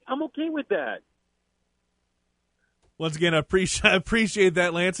entering. I'm okay with that. Once again, I appreciate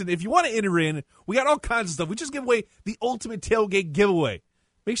that, Lance. And if you want to enter in, we got all kinds of stuff. We just give away the ultimate tailgate giveaway.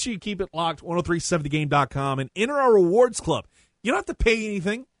 Make sure you keep it locked, 1037thegame.com, and enter our rewards club. You don't have to pay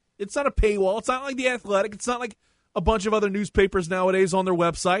anything. It's not a paywall. It's not like The Athletic. It's not like a bunch of other newspapers nowadays on their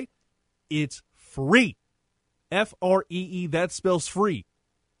website. It's free. Free. That spells free.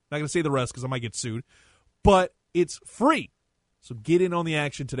 Not going to say the rest because I might get sued. But it's free. So get in on the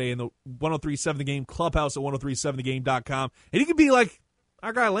action today in the 1037 The Game clubhouse at 1037thegame.com. And you can be like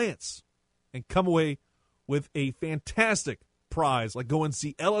our guy Lance and come away with a fantastic prize, like go and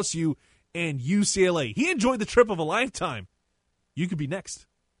see LSU and UCLA. He enjoyed the trip of a lifetime. You could be next.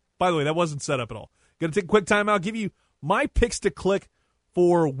 By the way, that wasn't set up at all. Going to take a quick time out, give you my picks to click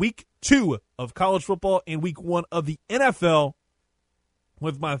for week 2 of college football and week 1 of the NFL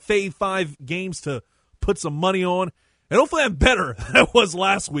with my fave 5 games to put some money on. And hopefully I'm better than I was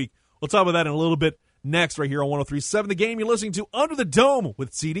last week. We'll talk about that in a little bit next right here on 1037 The Game. You're listening to Under the Dome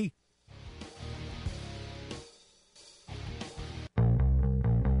with CD.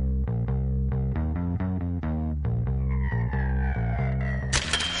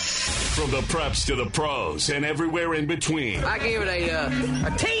 From the preps to the pros and everywhere in between. I give it a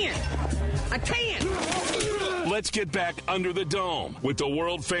 10. A 10. Let's get back under the dome with the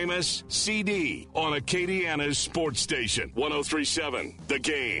world-famous CD on Acadiana's sports station, 1037 The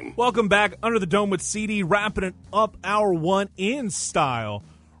Game. Welcome back Under the Dome with CD, wrapping it up hour 1 in style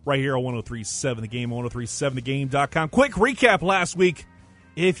right here on 1037 The Game, 1037thegame.com. Quick recap last week.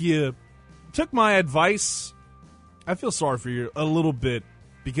 If you took my advice, I feel sorry for you a little bit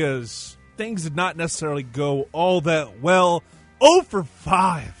because things did not necessarily go all that well. 0 for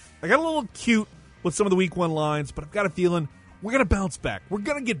 5. I got a little cute with some of the week 1 lines, but I've got a feeling we're going to bounce back. We're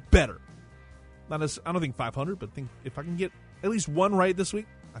going to get better. I don't think 500, but I think if I can get at least 1 right this week,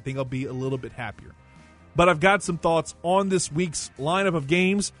 I think I'll be a little bit happier. But I've got some thoughts on this week's lineup of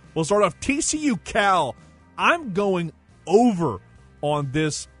games. We'll start off TCU Cal. I'm going over on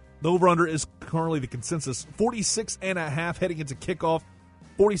this. The over-under is currently the consensus 46.5 heading into kickoff.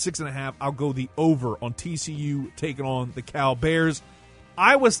 46.5. I'll go the over on TCU taking on the Cal Bears.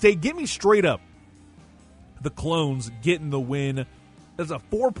 Iowa State, give me straight up the Clones getting the win. That's a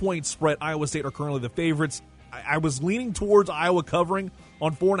 4-point spread. Iowa State are currently the favorites. I was leaning towards Iowa covering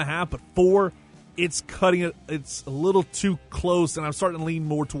on 4.5, but 4, it's cutting it. It's a little too close, and I'm starting to lean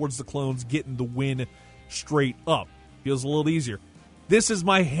more towards the Clones getting the win straight up. Feels a little easier. This is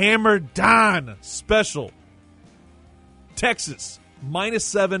my Hammer Don special. Texas,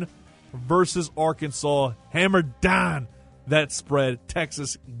 -7 versus Arkansas. Hammer Don that spread.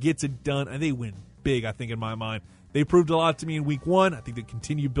 Texas gets it done, and they win big, I think, in my mind. They proved a lot to me in week 1. I think they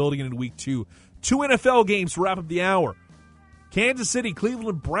continue building it in week 2. 2 NFL games to wrap up the hour. Kansas City,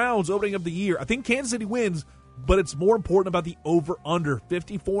 Cleveland Browns opening up the year. I think Kansas City wins, but it's more important about the over-under.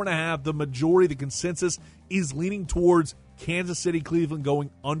 54.5, the majority, the consensus is leaning towards Kansas City, Cleveland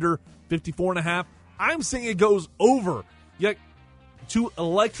going under 54.5. I'm saying it goes over. Yet, 2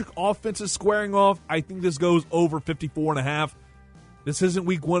 electric offenses squaring off. I think this goes over 54.5. This isn't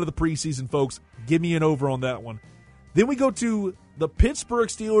week 1 of the preseason, folks. Give me an over on that one. Then we go to the Pittsburgh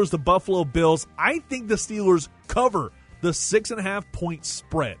Steelers, the Buffalo Bills. I think the Steelers cover the 6.5-point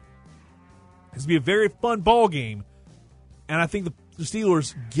spread. It's going to be a very fun ball game, and I think the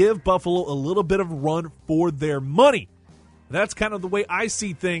Steelers give Buffalo a little bit of a run for their money. That's kind of the way I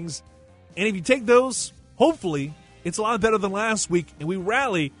see things, and if you take those, hopefully, it's a lot better than last week, and we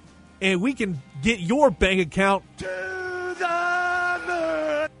rally, and we can get your bank account to the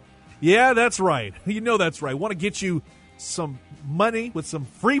moon. Yeah, that's right. You know that's right. Want to get you some money with some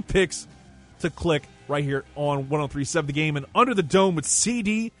free picks to click right here on 1037 The Game and Under the Dome with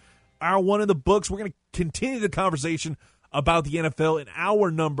CD. Hour 1 in the books. We're going to continue the conversation about the NFL in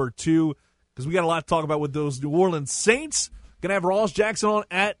hour number 2 because we got a lot to talk about with those New Orleans Saints. Going to have Ross Jackson on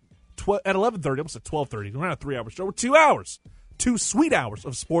at 11:30, almost at 12:30. We're going to have a 3-hour show. We're 2 hours, 2 sweet hours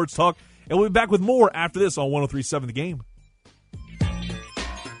of sports talk. And we'll be back with more after this on 103.7 The Game.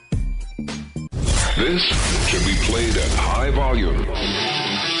 This should be played at high volume.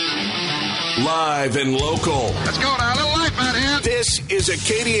 Live and local. Let's go now. A little life out here. This is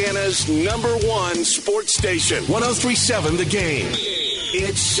Acadiana's #1 sports station. 103.7 The Game.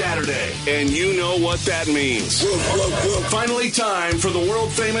 It's Saturday, and you know what that means. Finally time for the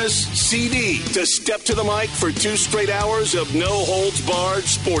world-famous CD to step to the mic for 2 straight hours of no-holds-barred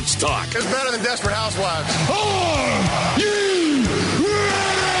sports talk. It's better than Desperate Housewives. Are you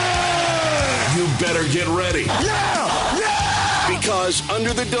ready? You better get ready. Yeah! Yeah! Because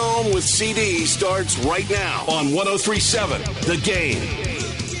Under the Dome with CD starts right now on 103.7 The Game.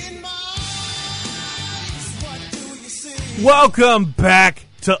 Welcome back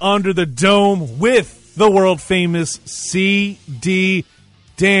to Under the Dome with the world-famous CD.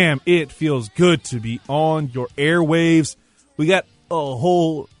 Damn, it feels good to be on your airwaves. We got a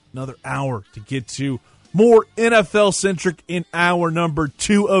whole another hour to get to. More NFL-centric in hour number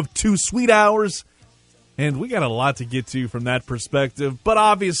 2 of 2 sweet hours. And we got a lot to get to from that perspective. But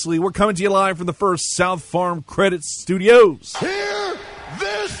obviously, we're coming to you live from the First South Farm Credit Studios. Hear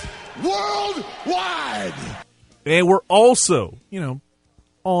this worldwide. And we're also,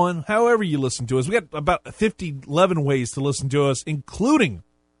 on however you listen to us. We got about 11 ways to listen to us, including,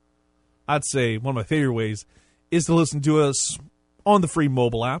 I'd say, one of my favorite ways is to listen to us on the free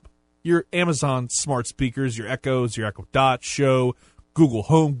mobile app. Your Amazon smart speakers, your Echoes, your Echo Dot, Show, Google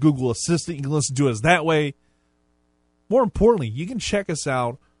Home, Google Assistant. You can listen to us that way. More importantly, you can check us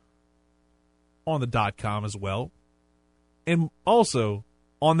out on the .com as well. And also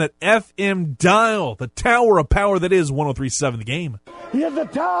on that FM dial, the tower of power that is 103.7 The Game. He is the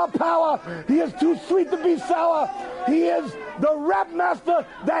tower of power. He is too sweet to be sour. He is the rap master.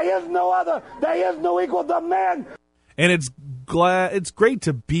 There is no other. There is no equal. The man. And it's great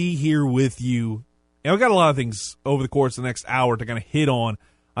to be here with you. And we've got a lot of things over the course of the next hour to kind of hit on.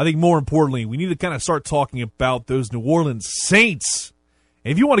 I think more importantly, we need to kind of start talking about those New Orleans Saints.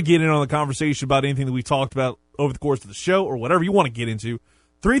 And if you want to get in on the conversation about anything that we talked about over the course of the show or whatever you want to get into,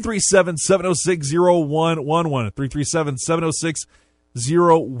 337-706-0111.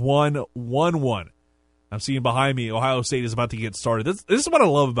 337-706-0111. I'm seeing behind me, Ohio State is about to get started. This is what I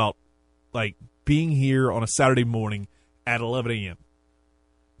love about being here on a Saturday morning at 11 a.m.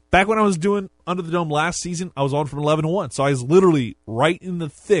 Back when I was doing Under the Dome last season, I was on from 11 to 1. So I was literally right in the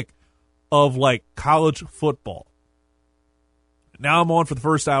thick of college football. Now I'm on for the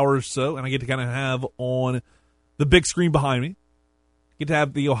first hour or so, and I get to kind of have on the big screen behind me. Get to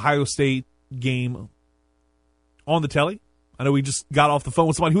have the Ohio State game on the telly. I know we just got off the phone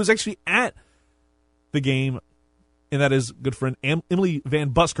with somebody who was actually at the game, and that is good friend Emily Van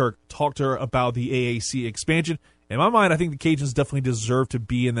Buskirk. Talked to her about the AAC expansion. In my mind, I think the Cajuns definitely deserve to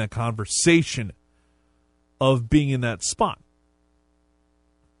be in that conversation of being in that spot.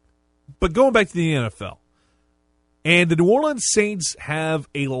 But going back to the NFL, and the New Orleans Saints have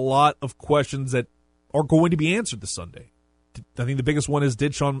a lot of questions that are going to be answered this Sunday. I think the biggest one is,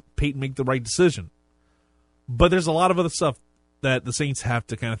 did Sean Payton make the right decision? But there's a lot of other stuff that the Saints have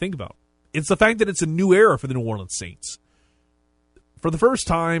to kind of think about. It's the fact that it's a new era for the New Orleans Saints. For the first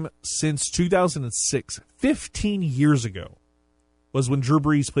time since 2006, 15 years ago, was when Drew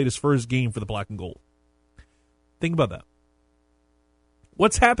Brees played his first game for the Black and Gold. Think about that.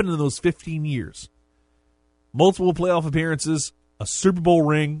 What's happened in those 15 years? Multiple playoff appearances, a Super Bowl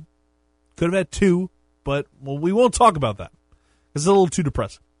ring, could have had 2, but we won't talk about that. It's a little too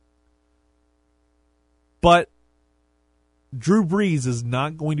depressing. But Drew Brees is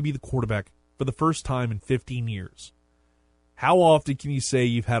not going to be the quarterback for the first time in 15 years. How often can you say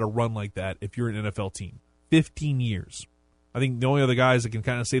you've had a run like that if you're an NFL team? 15 years. I think the only other guys that can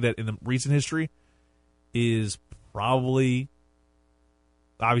kind of say that in the recent history is probably,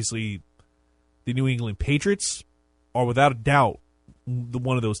 obviously, the New England Patriots are without a doubt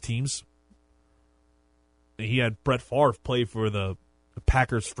one of those teams. He had Brett Favre play for the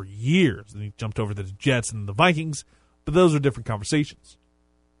Packers for years, and he jumped over to the Jets and the Vikings, but those are different conversations.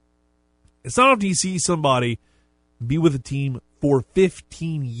 It's not often you see somebody be with a team for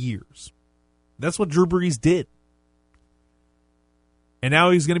 15 years. That's what Drew Brees did. And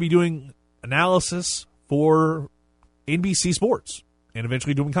now he's going to be doing analysis for NBC Sports and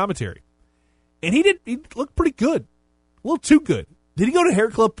eventually doing commentary. And he looked pretty good. A little too good. Did he go to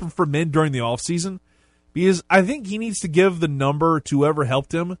Hair Club for Men during the offseason? Because I think he needs to give the number to whoever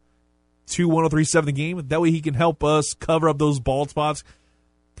helped him to 103.7 The Game. That way he can help us cover up those bald spots.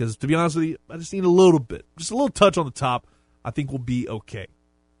 Because, to be honest with you, I just need a little bit. Just a little touch on the top. I think we'll be okay.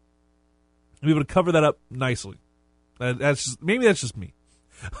 I'll be able to cover that up nicely. Maybe that's just me.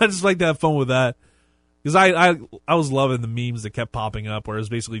 I just like to have fun with that. Because I was loving the memes that kept popping up where it was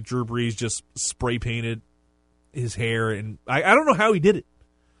basically Drew Brees just spray painted his hair. And I don't know how he did it.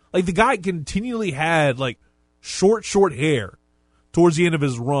 Like, the guy continually had, like, short hair towards the end of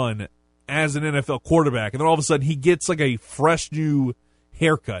his run as an NFL quarterback. And then all of a sudden he gets, like, a fresh new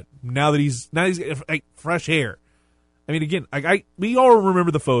haircut now that he's like, fresh hair. I mean, again, we all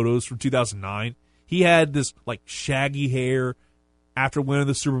remember the photos from 2009. He had this, like, shaggy hair after winning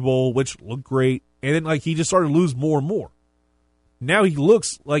the Super Bowl, which looked great. And then, like, he just started to lose more and more. Now he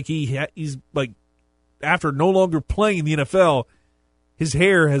looks like he's, like, after no longer playing in the NFL, his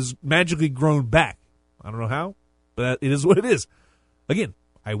hair has magically grown back. I don't know how, but it is what it is. Again,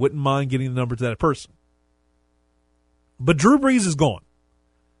 I wouldn't mind getting the number to that person. But Drew Brees is gone.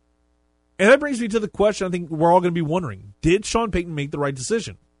 And that brings me to the question I think we're all going to be wondering. Did Sean Payton make the right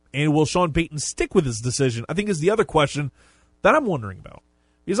decision? And will Sean Payton stick with his decision? I think is the other question that I'm wondering about.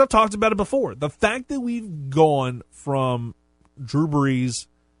 Because I've talked about it before. The fact that we've gone from Drew Brees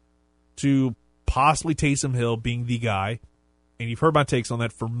to possibly Taysom Hill being the guy, and you've heard my takes on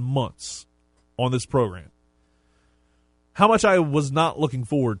that for months on this program. How much I was not looking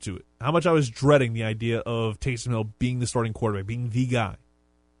forward to it. How much I was dreading the idea of Taysom Hill being the starting quarterback, being the guy.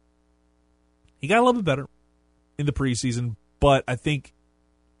 He got a little bit better in the preseason, but I think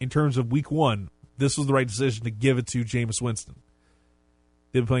in terms of week one, this was the right decision to give it to Jameis Winston.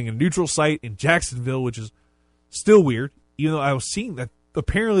 They've been playing a neutral site in Jacksonville, which is still weird, even though I was seeing that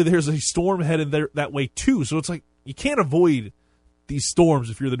apparently there's a storm headed there that way too. So it's like you can't avoid these storms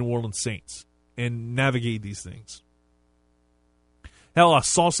if you're the New Orleans Saints and navigate these things. Hell, I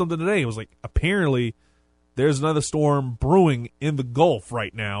saw something today. It was like apparently there's another storm brewing in the Gulf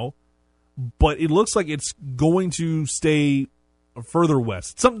right now, but it looks like it's going to stay further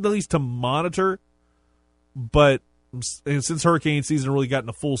west. Something at least to monitor, but since hurricane season really got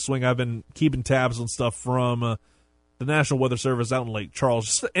in full swing, I've been keeping tabs on stuff from the National Weather Service out in Lake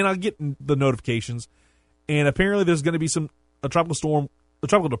Charles, and I get the notifications. And apparently there's going to be a tropical storm, a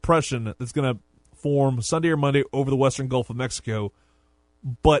tropical depression that's going to form Sunday or Monday over the western Gulf of Mexico,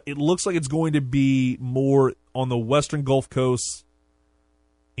 but it looks like it's going to be more on the western Gulf Coast,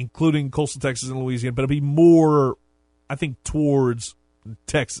 including coastal Texas and Louisiana, but it'll be more, I think, towards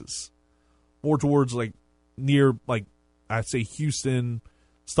Texas, more towards like near, like I'd say Houston,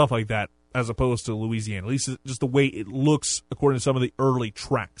 stuff like that, as opposed to Louisiana. At least just the way it looks according to some of the early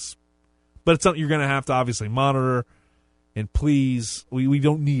tracks. But it's something you're going to have to obviously monitor. And please, we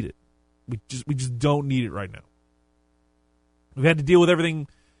don't need it. We just don't need it right now. We've had to deal with everything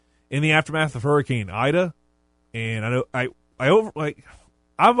in the aftermath of Hurricane Ida, and I know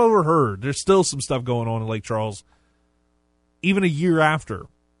I've overheard there's still some stuff going on in Lake Charles, even a year after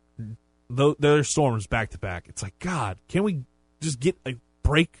there's storms back to back. It's like, God, can we just get a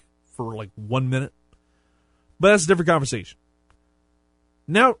break for like 1 minute? But that's a different conversation.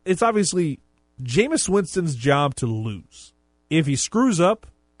 Now, it's obviously Jameis Winston's job to lose. If he screws up,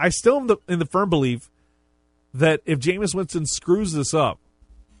 I still am in the firm belief that if Jameis Winston screws this up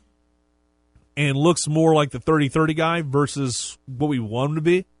and looks more like the 30-30 guy versus what we want him to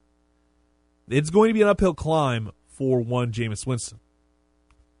be, it's going to be an uphill climb for one Jameis Winston.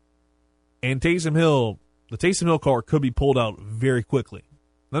 And Taysom Hill, the Taysom Hill card could be pulled out very quickly.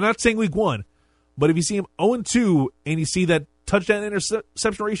 I'm not saying week one, but if you see him 0-2 and you see that touchdown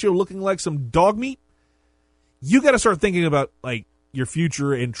interception ratio looking like some dog meat, you got to start thinking about like your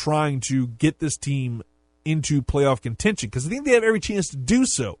future and trying to get this team into playoff contention, because I think they have every chance to do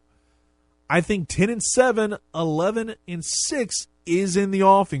so. I think 10-7, 11-6 is in the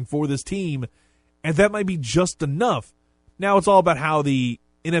offing for this team, and that might be just enough. Now it's all about how the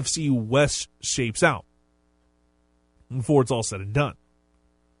NFC West shapes out before it's all said and done.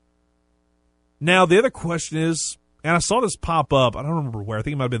 Now, the other question is, and I saw this pop up, I don't remember where, I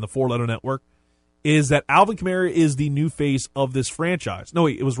think it might have been the Four Letter Network, is that Alvin Kamara is the new face of this franchise. No,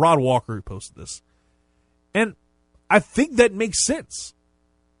 wait, it was Rod Walker who posted this. And I think that makes sense,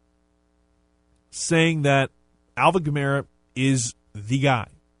 saying that Alvin Kamara is the guy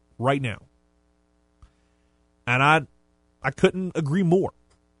right now. And I couldn't agree more,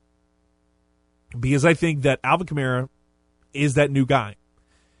 because I think that Alvin Kamara is that new guy.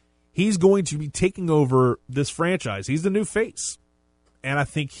 He's going to be taking over this franchise. He's the new face. And I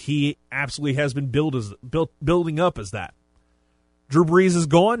think he absolutely has been building up as that. Drew Brees is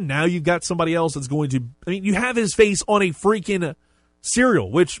gone. Now you've got somebody else that's going to... I mean, you have his face on a freaking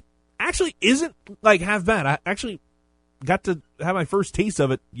cereal, which actually isn't like half bad. I actually got to have my first taste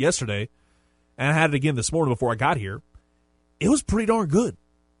of it yesterday, and I had it again this morning before I got here. It was pretty darn good.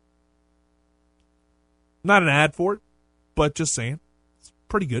 Not an ad for it, but just saying. It's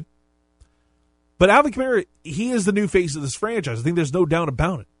pretty good. But Alvin Kamara, he is the new face of this franchise. I think there's no doubt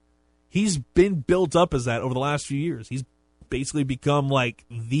about it. He's been built up as that over the last few years. He's basically become like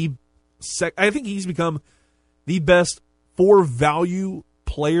I think he's become the best for value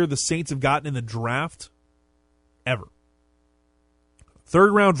player the Saints have gotten in the draft ever.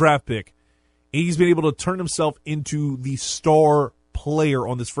 3rd round draft pick. He's been able to turn himself into the star player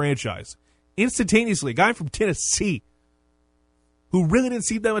on this franchise. Instantaneously, a guy from Tennessee who really didn't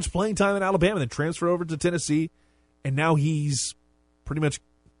see that much playing time in Alabama, then transferred over to Tennessee, and now he's pretty much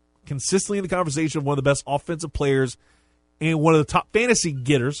consistently in the conversation of one of the best offensive players and one of the top fantasy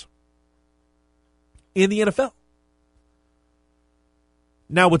getters in the NFL.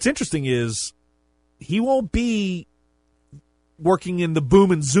 Now, what's interesting is he won't be working in the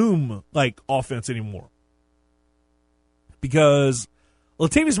boom and zoom like offense anymore, because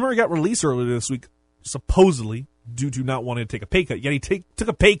Latavius Murray got released earlier this week, supposedly due to not wanting to take a pay cut. Yet he took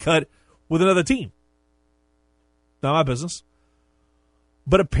a pay cut with another team. Not my business.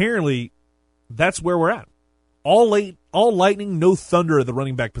 But apparently, that's where we're at. All lightning, no thunder at the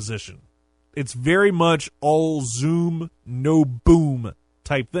running back position. It's very much all zoom, no boom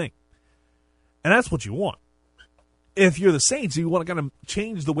type thing. And that's what you want. If you're the Saints, you want to kind of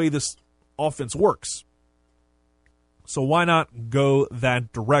change the way this offense works. So why not go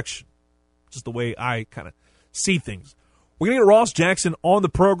that direction? Just the way I kind of see things. We're going to get Ross Jackson on the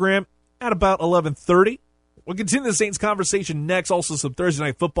program at about 11:30. We'll continue the Saints conversation next. Also some Thursday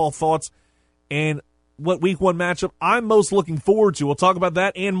Night Football thoughts and what Week 1 matchup I'm most looking forward to. We'll talk about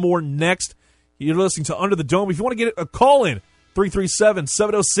that and more next. You're listening to Under the Dome. If you want to get a call in,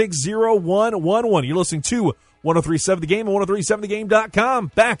 337-706-0111. You're listening to 103.7 The Game and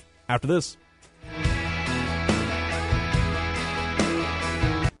 103.7thegame.com. Back after this.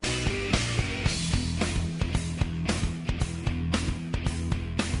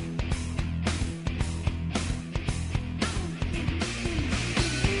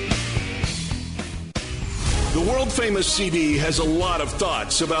 The world-famous CD has a lot of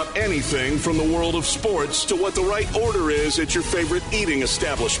thoughts about anything from the world of sports to what the right order is at your favorite eating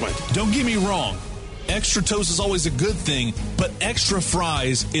establishment. Don't get me wrong. Extra toast is always a good thing, but extra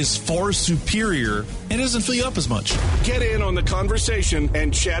fries is far superior and doesn't fill you up as much. Get in on the conversation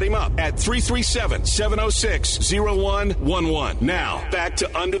and chat him up at 337-706-0111. Now, back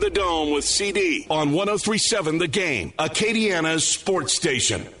to Under the Dome with CD on 103.7 The Game, Acadiana's sports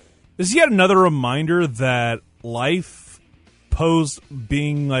station. This is yet another reminder that life post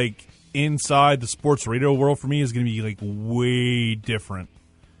being like inside the sports radio world for me is going to be like way different.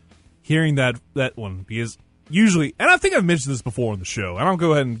 Hearing that one, because usually, and I think I've mentioned this before on the show, and I'll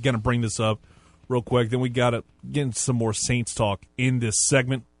go ahead and kind of bring this up real quick, then we got to get into some more Saints talk in this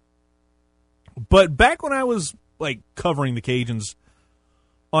segment. But back when I was like covering the Cajuns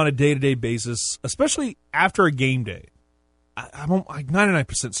on a day-to-day basis, especially after a game day, I'm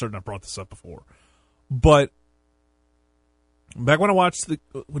 99% certain I brought this up before, but back when I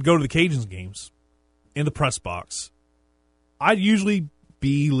would go to the Cajuns games in the press box, I'd usually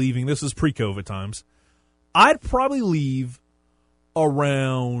be leaving. This is pre-COVID times. I'd probably leave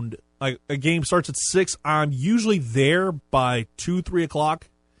around, like, a game starts at 6. I'm usually there by 2, 3 o'clock,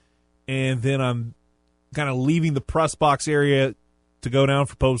 and then I'm kind of leaving the press box area to go down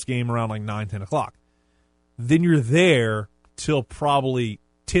for post game around like 9, 10 o'clock. Then you're there till probably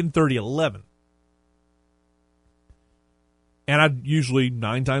 10:30, 11. And I'd usually,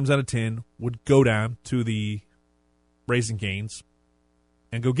 9 times out of 10, would go down to the Raising Cane's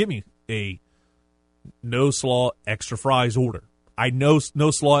and go get me a no slaw extra fries order. I know no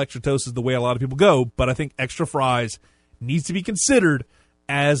slaw extra toast is the way a lot of people go, but I think extra fries needs to be considered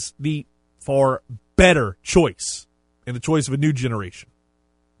as the far better choice and the choice of a new generation.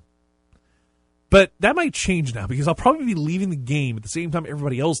 But that might change now because I'll probably be leaving the game at the same time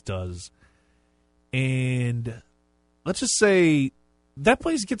everybody else does. And let's just say that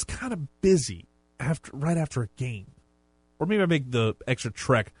place gets kind of busy right after a game. Or maybe I make the extra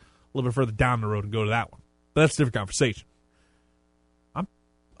trek a little bit further down the road and go to that one. But that's a different conversation.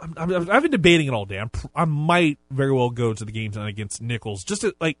 I've been debating it all day. I might very well go to the game tonight against Nichols, just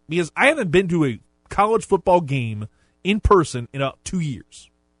to, because I haven't been to a college football game in person in about 2 years.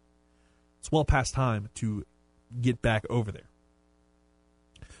 It's well past time to get back over there.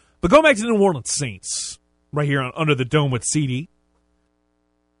 But going back to the New Orleans Saints, right here on Under the Dome with CD.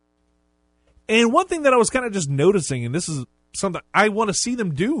 And one thing that I was kind of just noticing, and this is something I want to see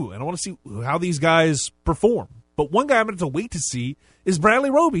them do, and I want to see how these guys perform. But one guy I'm going to wait to see is Bradley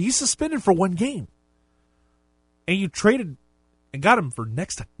Roby. He's suspended for 1 game. And you traded and got him for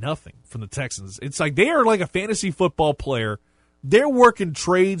next to nothing from the Texans. It's like they are like a fantasy football player. They're working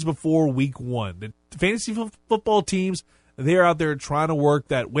trades before week 1. The fantasy football teams, they're out there trying to work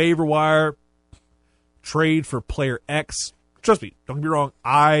that waiver wire trade for player X. Trust me, don't get me wrong,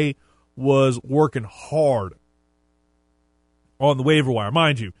 I was working hard on the waiver wire.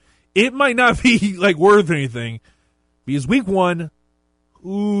 Mind you, it might not be like worth anything because week 1,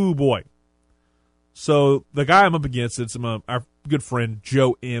 ooh boy. So the guy I'm up against, it's our good friend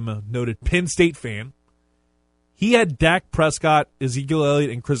Joe M., noted Penn State fan. He had Dak Prescott, Ezekiel Elliott,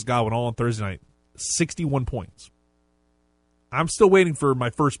 and Chris Godwin all on Thursday night. 61 points. I'm still waiting for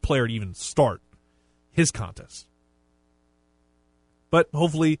my first player to even start his contest. But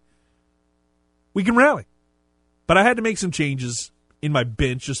hopefully we can rally. But I had to make some changes in my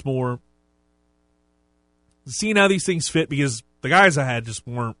bench, just more seeing how these things fit, because the guys I had just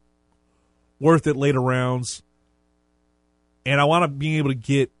weren't worth it later rounds. And I want to be able to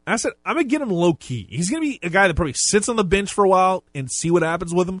get, I said, I'm going to get him low key. He's going to be a guy that probably sits on the bench for a while and see what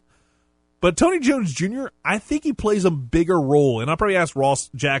happens with him. But Tony Jones Jr., I think he plays a bigger role. And I'll probably ask Ross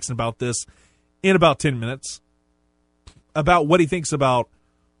Jackson about this in about 10 minutes, about what he thinks about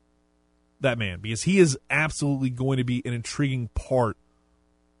that man, because he is absolutely going to be an intriguing part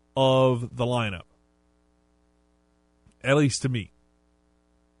of the lineup, at least to me.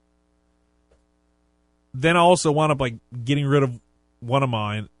 Then I also wound up like getting rid of one of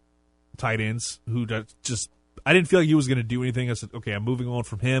my tight ends who just, I didn't feel like he was going to do anything. I said, okay, I'm moving on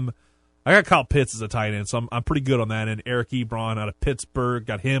from him. I got Kyle Pitts as a tight end, so I'm pretty good on that. And Eric Ebron out of Pittsburgh,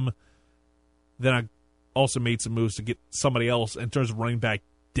 got him. Then I also made some moves to get somebody else in terms of running back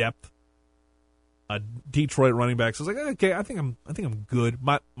depth. Detroit running back. So I was like, okay, I think I'm good.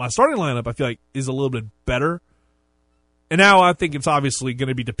 My starting lineup, I feel like, is a little bit better. And now I think it's obviously going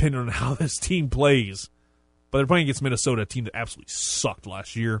to be dependent on how this team plays. But they're playing against Minnesota, a team that absolutely sucked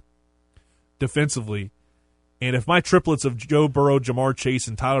last year defensively. And if my triplets of Joe Burrow, Jamar Chase,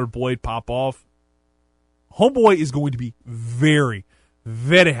 and Tyler Boyd pop off, homeboy is going to be very,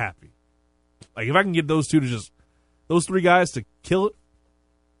 very happy. Like, if I can get those three guys to kill it,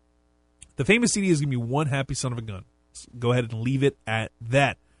 the famous CD is going to be one happy son of a gun. So go ahead and leave it at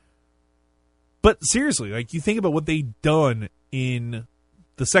that. But seriously, like, you think about what they've done in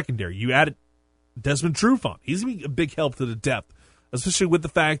the secondary. You added Desmond Trufant. He's going to be a big help to the depth, especially with the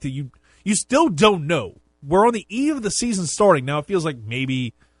fact that you still don't know. We're on the eve of the season starting. Now it feels like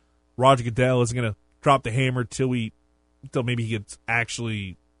maybe Roger Goodell isn't going to drop the hammer till maybe he gets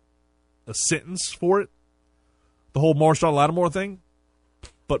actually a sentence for it. The whole Marshawn Lattimore thing.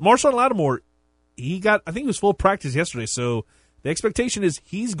 But Marshawn Lattimore, I think he was full practice yesterday, so the expectation is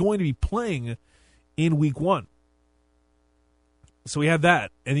he's going to be playing in week 1. So we have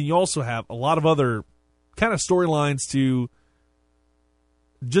that. And then you also have a lot of other kind of storylines to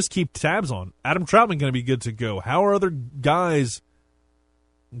just keep tabs on. Adam Troutman going to be good to go. How are other guys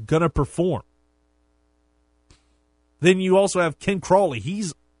going to perform? Then you also have Ken Crawley.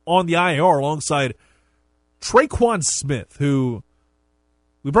 He's on the IR alongside Traquan Smith, who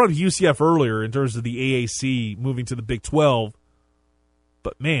we brought up UCF earlier in terms of the AAC moving to the Big 12.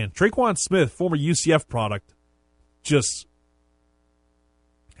 But, man, Traquan Smith, former UCF product, just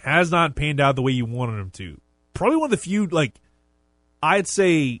has not panned out the way you wanted him to. Probably one of the few, like, I'd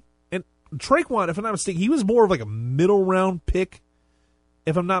say, and Traquan, if I'm not mistaken, he was more of like a middle-round pick,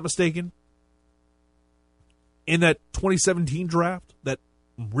 if I'm not mistaken, in that 2017 draft, that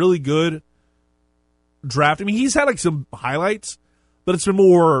really good draft. I mean, he's had like some highlights, but it's been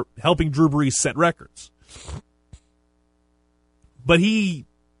more helping Drew Brees set records. But he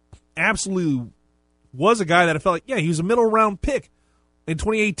absolutely was a guy that I felt like, yeah, he was a middle-round pick in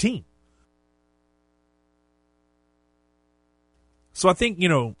 2018. So I think,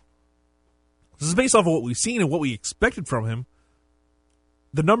 this is based off of what we've seen and what we expected from him.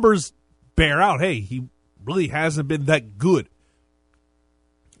 The numbers bear out, hey, he really hasn't been that good.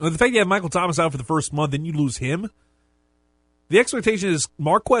 The fact you have Michael Thomas out for the first month and you lose him, the expectation is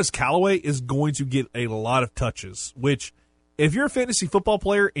Marquez Callaway is going to get a lot of touches, which if you're a fantasy football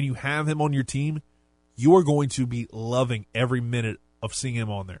player and you have him on your team, you are going to be loving every minute of seeing him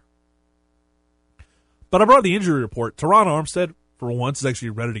on there. But I brought the injury report. Teron Armstead, for once, is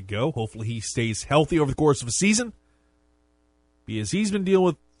actually ready to go. Hopefully he stays healthy over the course of a season, because he's been dealing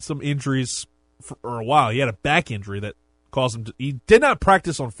with some injuries for a while. He had a back injury that caused him to... He did not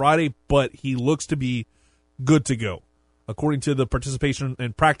practice on Friday, but he looks to be good to go, according to the participation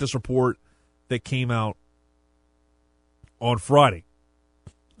and practice report that came out on Friday.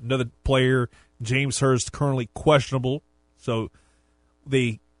 Another player, James Hurst, currently questionable. So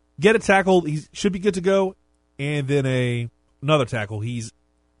they get a tackle. He should be good to go. And then another tackle. He's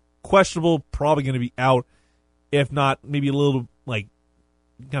questionable, probably going to be out. If not, maybe a little,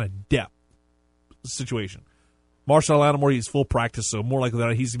 kind of depth situation. Marshall Lattimore, he's full practice, so more likely than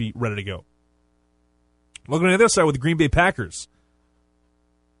not, he's going to be ready to go. Looking at the other side with the Green Bay Packers,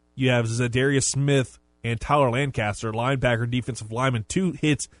 you have Zadarius Smith and Tyler Lancaster, linebacker, defensive lineman, 2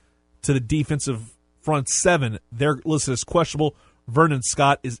 hits to the defensive front 7. They're listed as questionable. Vernon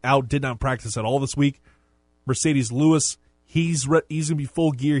Scott is out, did not practice at all this week. Mercedes Lewis, he's going to be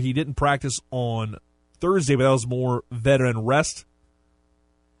full gear. He didn't practice on Thursday, but that was more veteran rest.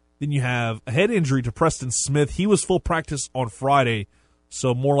 Then you have a head injury to Preston Smith. He was full practice on Friday,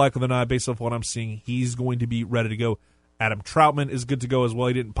 so more likely than not, based off what I'm seeing, he's going to be ready to go. Adam Troutman is good to go as well.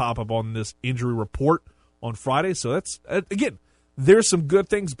 He didn't pop up on this injury report on Friday, so that's, again, there's some good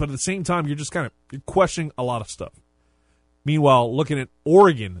things, but at the same time, you're just you're questioning a lot of stuff. Meanwhile, looking at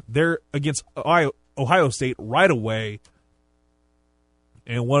Oregon, they're against Ohio State right away,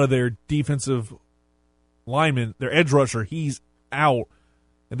 and one of their defensive linemen, their edge rusher, he's out,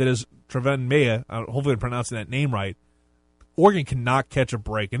 and that is Treven Maya. Hopefully I'm pronouncing that name right. Oregon cannot catch a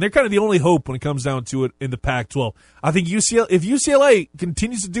break, and they're kind of the only hope when it comes down to it in the Pac-12. I think if UCLA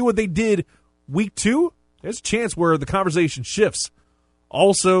continues to do what they did week 2, there's a chance where the conversation shifts.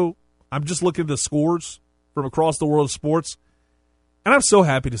 Also, I'm just looking at the scores from across the world of sports, and I'm so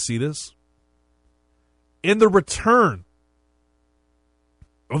happy to see this. In the return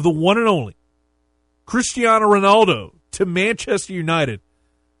of the one and only Cristiano Ronaldo to Manchester United,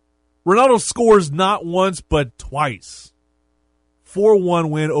 Ronaldo scores not once but twice. 4-1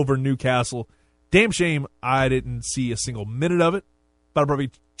 win over Newcastle. Damn shame I didn't see a single minute of it, but I'll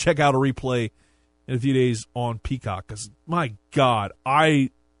probably check out a replay in a few days on Peacock because, my God,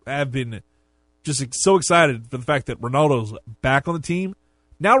 I have been just so excited for the fact that Ronaldo's back on the team.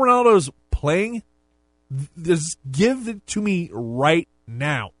 Now Ronaldo's playing. Just give it to me right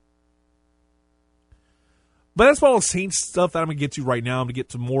now. But that's all the Saints stuff that I'm going to get to right now. I'm going to get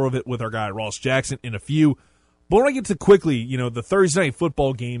to more of it with our guy Ross Jackson in a few. But when I get to quickly, the Thursday night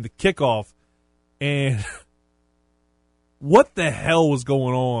football game, the kickoff, and what the hell was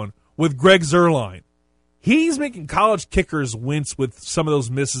going on with Greg Zuerlein? He's making college kickers wince with some of those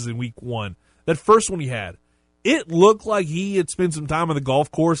misses in week 1. That first one he had, it looked like he had spent some time on the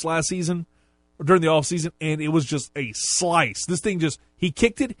golf course last season or during the offseason, and it was just a slice. This thing he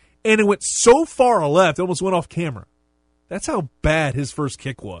kicked it, and it went so far left, it almost went off camera. That's how bad his first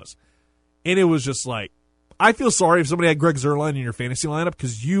kick was. And it was just I feel sorry if somebody had Greg Zuerlein in your fantasy lineup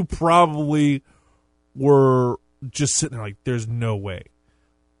because you probably were just sitting there there's no way.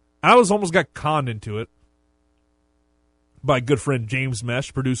 I almost got conned into it by good friend James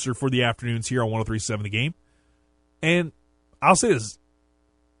Mesh, producer for the afternoons here on 103.7 The Game. And I'll say this.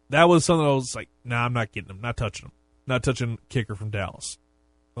 That was something I was nah, I'm not getting him. Not touching him. Not touching kicker from Dallas.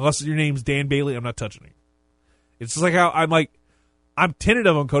 Unless your name's Dan Bailey, I'm not touching him. It's just how I'm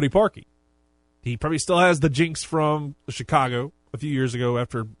tentative on Cody Parkey. He probably still has the jinx from Chicago a few years ago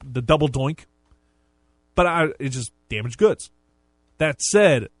after the double doink. But it's just damaged goods. That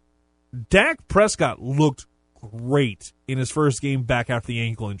said, Dak Prescott looked great in his first game back after the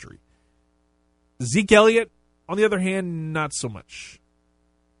ankle injury. Zeke Elliott, on the other hand, not so much.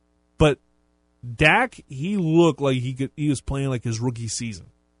 But Dak, he looked like he was playing his rookie season.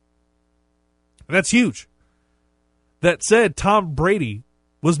 And that's huge. That said, Tom Brady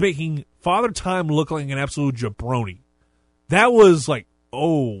was making Father Time look like an absolute jabroni. That was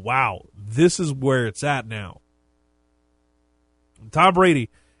oh, wow, this is where it's at now. Tom Brady,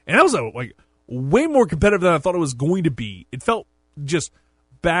 and that was way more competitive than I thought it was going to be. It felt just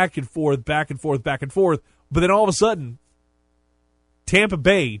back and forth, back and forth, back and forth. But then all of a sudden, Tampa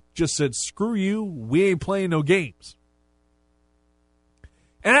Bay just said, screw you, we ain't playing no games.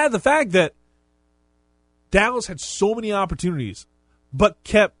 And I had the fact that Dallas had so many opportunities, but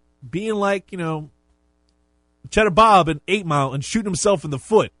kept being Cheddar Bob and 8 Mile and shooting himself in the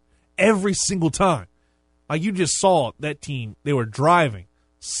foot every single time. You just saw that team, they were driving.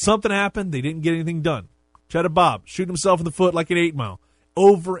 Something happened, they didn't get anything done. Cheddar Bob shooting himself in the foot like an 8 Mile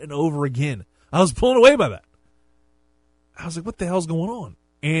over and over again. I was blown away by that. I was what the hell's going on?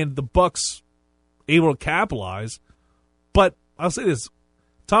 And the Bucs able to capitalize. But I'll say this.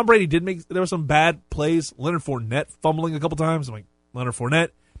 Tom Brady there were some bad plays. Leonard Fournette fumbling a couple times. I'm Leonard Fournette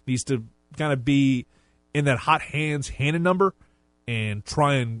needs to kind of be in that hot hands handed number and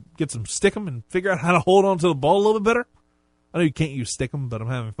try and get some stick 'em and figure out how to hold on to the ball a little bit better. I know you can't use stick 'em, but I'm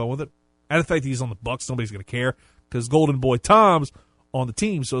having fun with it. And the fact that he's on the Bucs, nobody's going to care. because Golden Boy Tom's on the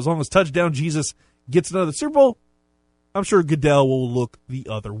team. So as long as Touchdown Jesus gets another Super Bowl, I'm sure Goodell will look the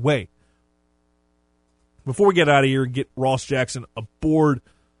other way. Before we get out of here and get Ross Jackson aboard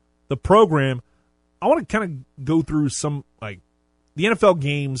the program, I want to kind of go through some, like, the NFL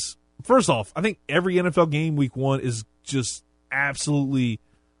games. First off, I think every NFL game week 1 is just absolutely,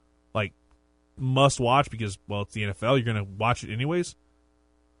 like, must watch because, well, it's the NFL. You're going to watch it anyways.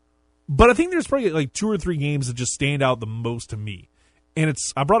 But I think there's probably, like, 2 or 3 games that just stand out the most to me. And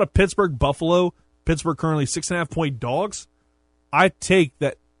I brought up Pittsburgh-Buffalo. Pittsburgh currently 6.5-point dogs. I take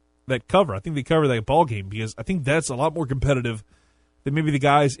that cover. I think they cover that ball game because I think that's a lot more competitive than maybe the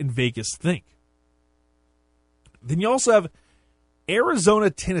guys in Vegas think. Then you also have Arizona,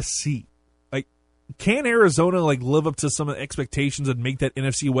 Tennessee. Like, can Arizona live up to some of the expectations and make that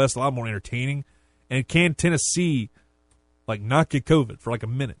NFC West a lot more entertaining? And can Tennessee not get COVID for a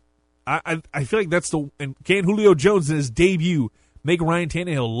minute? I feel like that's and can Julio Jones in his debut make Ryan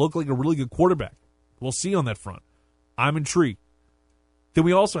Tannehill look like a really good quarterback? We'll see on that front. I'm intrigued. Then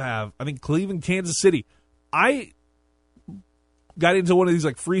we also have, I think, Cleveland, Kansas City. I got into one of these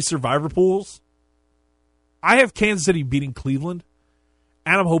free survivor pools. I have Kansas City beating Cleveland,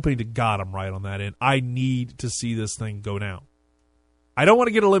 and I'm hoping to God I'm right on that end. I need to see this thing go down. I don't want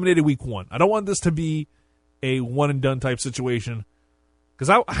to get eliminated week 1. I don't want this to be a one-and-done type situation because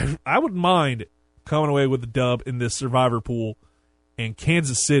I wouldn't mind coming away with the dub in this survivor pool and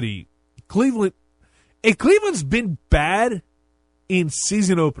Kansas City. Cleveland's been bad in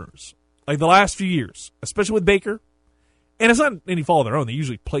season openers, the last few years, especially with Baker. And it's not any fault of their own. They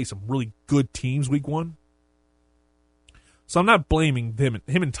usually play some really good teams week 1. So I'm not blaming him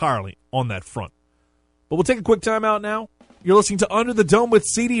entirely on that front. But we'll take a quick timeout now. You're listening to Under the Dome with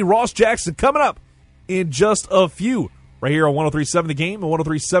CD Ross Jackson coming up in just a few. Right here on 103.7 The Game and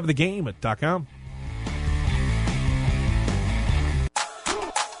 103.7thegame.com.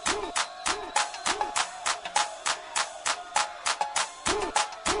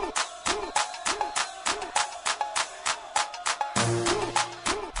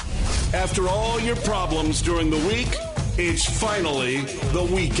 After all your problems during the week, it's finally the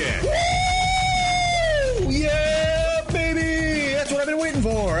weekend. Woo! Yeah, baby! That's what I've been waiting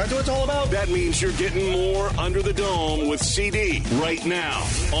for. That's what it's all about. That means you're getting more Under the Dome with CD right now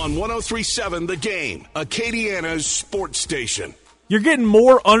on 103.7 The Game, Acadiana's sports station. You're getting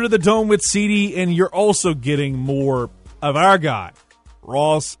more Under the Dome with CD, and you're also getting more of our guy,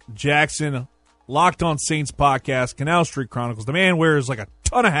 Ross Jackson, Locked On Saints podcast, Canal Street Chronicles. The man wears a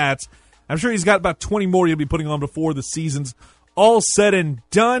ton of hats. I'm sure he's got about 20 more he'll be putting on before the season's all said and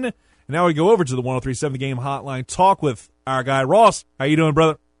done. And now we go over to the 103.7 The Game hotline, talk with our guy, Ross. How you doing,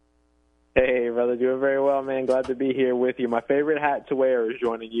 brother? Hey, brother. Doing very well, man. Glad to be here with you. My favorite hat to wear is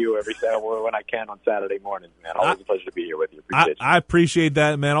joining you every Saturday when I can on Saturday mornings, man. Always a pleasure to be here with you. I appreciate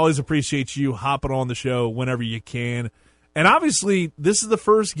that, man. Always appreciate you hopping on the show whenever you can. And obviously, this is the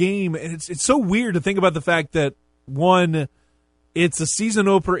first game, and it's so weird to think about the fact that, one, it's a season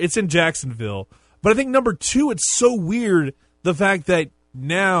opener. It's in Jacksonville. But I think, number 2, it's so weird the fact that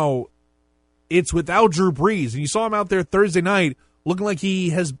now it's without Drew Brees. And you saw him out there Thursday night looking like he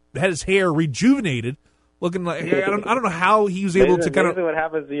has had his hair rejuvenated, looking like I don't know how he was able to kind of. What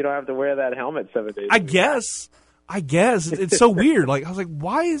happens? You don't have to wear that helmet 7 days. I guess it's so weird. I was like,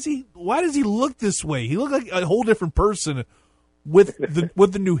 why does he look this way? He looked like a whole different person with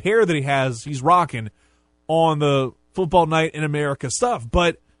the new hair that he has. He's rocking on the Football Night in America stuff.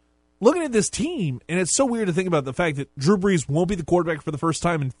 But looking at this team, and it's so weird to think about the fact that Drew Brees won't be the quarterback for the first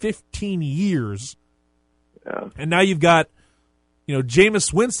time in 15 years. Yeah. And now you've got,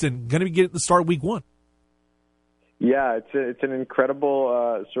 Jameis Winston going to be getting the start week 1. Yeah, it's an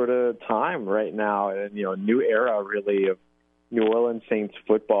incredible sort of time right now, and a new era really of New Orleans Saints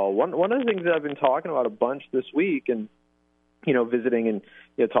football. One of the things that I've been talking about a bunch this week, and visiting and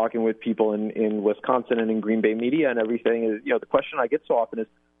talking with people in Wisconsin and in Green Bay media and everything is the question I get so often is,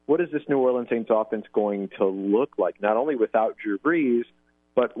 what is this New Orleans Saints offense going to look like? Not only without Drew Brees,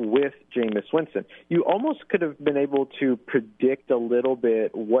 but with Jameis Winston. You almost could have been able to predict a little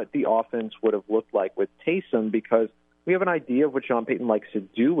bit what the offense would have looked like with Taysom because we have an idea of what Sean Payton likes to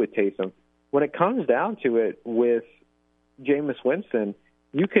do with Taysom. When it comes down to it with Jameis Winston,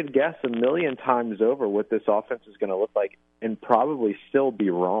 you could guess a million times over what this offense is going to look like and probably still be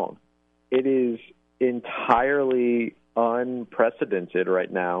wrong. It is entirely unprecedented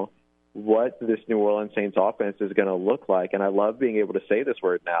right now what this New Orleans Saints offense is going to look like. And I love being able to say this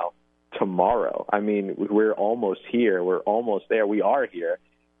word now, tomorrow. I mean, we're almost here. We're almost there. We are here.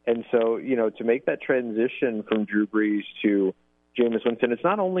 And so, to make that transition from Drew Brees to Jameis Winston, it's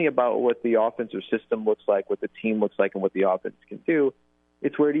not only about what the offensive system looks like, what the team looks like, and what the offense can do.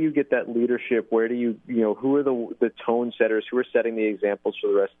 It's where do you get that leadership? Where do you who are the tone setters? Who are setting the examples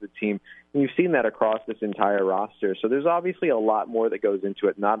for the rest of the team? And you've seen that across this entire roster. So there's obviously a lot more that goes into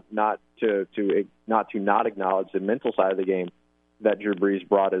it. Not to not acknowledge the mental side of the game that Drew Brees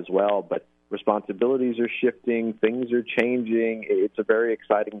brought as well. But responsibilities are shifting. Things are changing. It's a very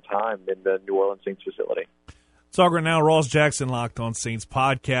exciting time in the New Orleans Saints facility. Talk right now, Ross Jackson, Locked On Saints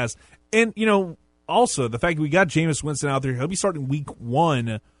podcast. And, also, the fact that we got Jameis Winston out there, he'll be starting week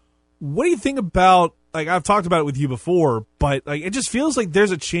 1. What do you think about, I've talked about it with you before, but it just feels like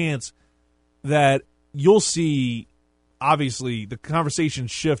there's a chance that you'll see, obviously, the conversation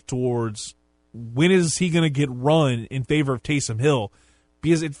shift towards when is he going to get run in favor of Taysom Hill?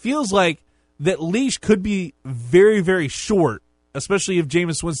 Because it feels like that leash could be very, very short, especially if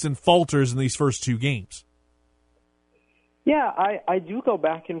Jameis Winston falters in these first 2 games. Yeah, I do go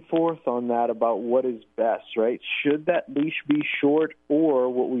back and forth on that about what is best, right? Should that leash be short, or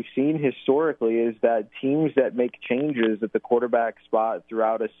what we've seen historically is that teams that make changes at the quarterback spot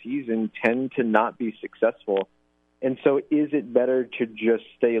throughout a season tend to not be successful. And so is it better to just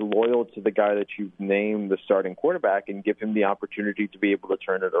stay loyal to the guy that you've named the starting quarterback and give him the opportunity to be able to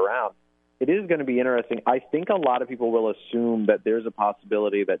turn it around? It is going to be interesting. I think a lot of people will assume that there's a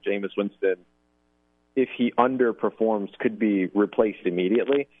possibility that Jameis Winston, if he underperforms, could be replaced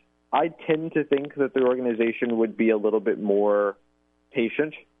immediately. I tend to think that the organization would be a little bit more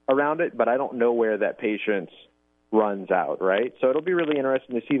patient around it, but I don't know where that patience runs out, right? So it'll be really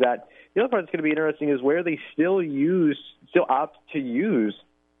interesting to see that. The other part that's going to be interesting is where they still opt to use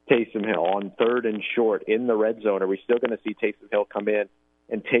Taysom Hill on 3rd and short in the red zone. Are we still going to see Taysom Hill come in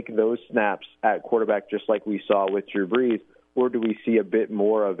and take those snaps at quarterback just like we saw with Drew Brees? Or do we see a bit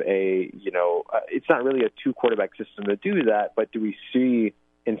more of it's not really a 2-quarterback system to do that, but do we see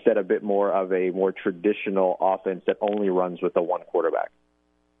instead a bit more of a more traditional offense that only runs with the 1 quarterback?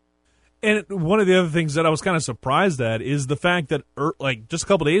 And one of the other things that I was kind of surprised at is the fact that, just a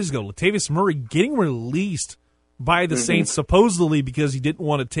couple of days ago, Latavius Murray getting released by the Saints supposedly because he didn't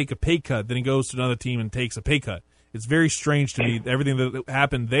want to take a pay cut. Then he goes to another team and takes a pay cut. It's very strange to me, everything that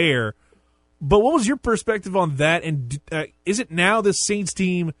happened there. But what was your perspective on that? And is it now this Saints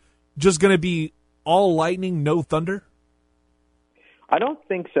team just going to be all lightning, no thunder? I don't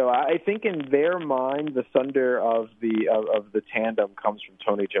think so. I think in their mind, the thunder of the tandem comes from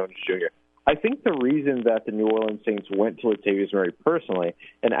Tony Jones Jr. I think the reason that the New Orleans Saints went to Latavius Murray personally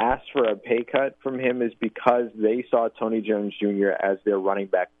and asked for a pay cut from him is because they saw Tony Jones Jr. as their running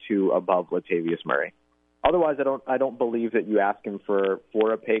back 2 above Latavius Murray. Otherwise, I don't believe that you ask him for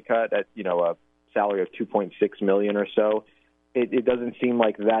a pay cut at a salary of $2.6 million or so. It doesn't seem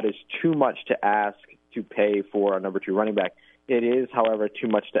like that is too much to ask to pay for a number 2 running back. It is, however, too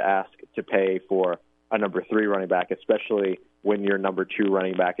much to ask to pay for a number 3 running back, especially when your number 2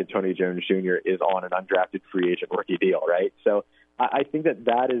 running back and Tony Jones Jr. is on an undrafted free agent rookie deal, right? So I think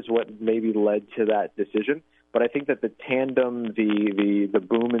that is what maybe led to that decision. But I think that the tandem, the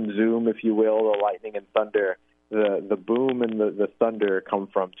boom and zoom, if you will, the lightning and thunder, the boom and the thunder come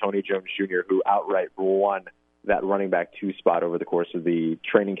from Tony Jones Jr., who outright won that running back 2 spot over the course of the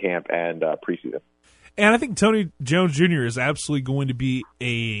training camp and preseason. And I think Tony Jones Jr. is absolutely going to be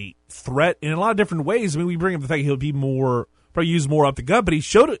a threat in a lot of different ways. I mean, we bring up the fact he'll be probably used more up the gut, but he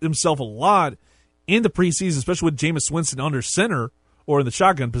showed himself a lot in the preseason, especially with Jameis Winston under center or in the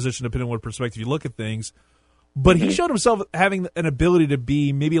shotgun position, depending on what perspective you look at things. But he showed himself having an ability to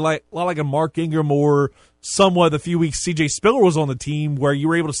be maybe a lot like a Mark Ingram or somewhat the few weeks C.J. Spiller was on the team, where you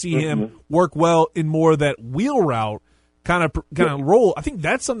were able to see him work well in more of that wheel route kind of role. I think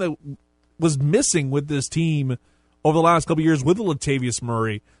that's something that was missing with this team over the last couple of years with Latavius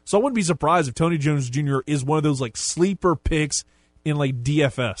Murray. So I wouldn't be surprised if Tony Jones Jr. is one of those sleeper picks in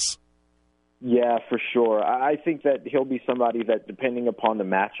DFS. Yeah, for sure. I think that he'll be somebody that, depending upon the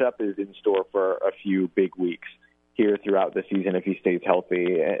matchup, is in store for a few big weeks here throughout the season if he stays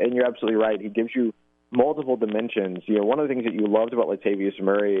healthy. And you're absolutely right. He gives you multiple dimensions. One of the things that you loved about Latavius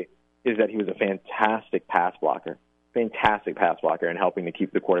Murray is that he was a fantastic pass blocker in helping to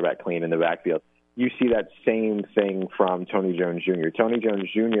keep the quarterback clean in the backfield. You see that same thing from Tony Jones Jr. Tony Jones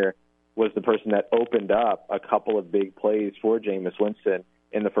Jr. was the person that opened up a couple of big plays for Jameis Winston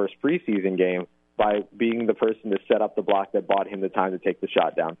in the first preseason game by being the person to set up the block that bought him the time to take the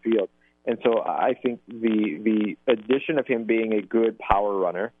shot downfield. And so I think the addition of him being a good power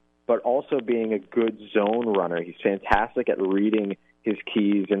runner, but also being a good zone runner, he's fantastic at reading his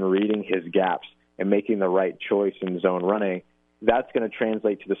keys and reading his gaps and making the right choice in zone running. That's going to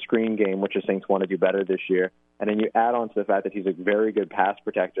translate to the screen game, which the Saints want to do better this year. and then you add on to the fact that he's a very good pass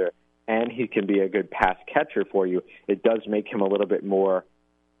protector and he can be a good pass catcher for you, it does make him a little bit more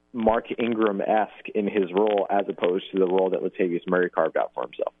Mark Ingram-esque in his role as opposed to the role that Latavius Murray carved out for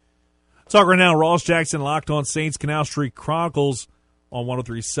himself. Talk right now, Ross Jackson, Locked On Saints, Canal Street Chronicles on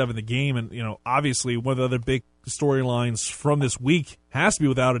 103.7 The Game. And, obviously one of the other big storylines from this week has to be,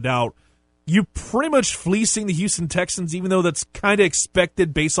 without a doubt, you pretty much fleecing the Houston Texans, even though that's kind of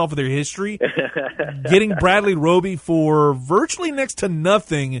expected based off of their history. Getting Bradley Roby for virtually next to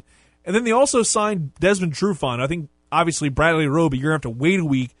nothing. And then they also signed Desmond Trufant. I think, obviously, Bradley Roby, you're going to have to wait a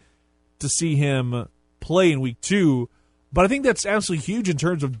week to see him play in week 2. But I think that's absolutely huge in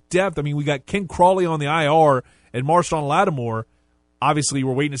terms of depth. I mean, we got Ken Crawley on the IR and Marshawn Lattimore. Obviously,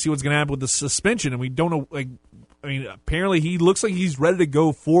 we're waiting to see what's going to happen with the suspension, and we don't know. Apparently he looks like he's ready to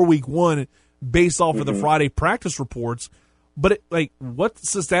go for week 1 based off of the Friday practice reports. But,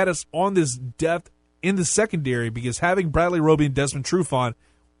 what's the status on this depth in the secondary? Because having Bradley Roby and Desmond Trufant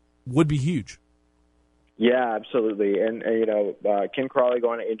would be huge. Yeah, absolutely. And Ken Crawley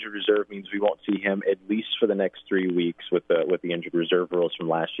going to injured reserve means we won't see him at least for the next 3 weeks with the injured reserve rules from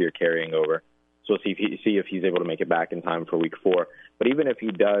last year carrying over. So we'll see if he's able to make it back in time for week 4. But even if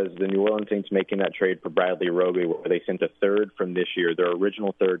he does, the New Orleans Saints making that trade for Bradley Roby, where they sent a third from this year, their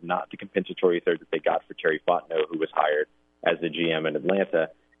original third, not the compensatory third that they got for Terry Fontenot, who was hired as the GM in Atlanta,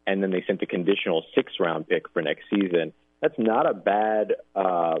 and then they sent a conditional 6th-round pick for next season. That's not a bad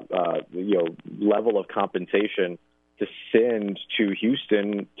level of compensation to send to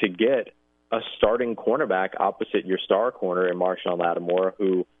Houston to get a starting cornerback opposite your star corner in Marshawn Lattimore,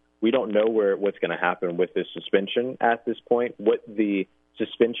 who we don't know what's going to happen with this suspension at this point. What the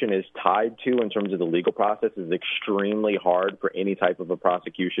suspension is tied to in terms of the legal process is extremely hard for any type of a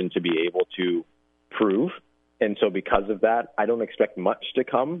prosecution to be able to prove. And so because of that, I don't expect much to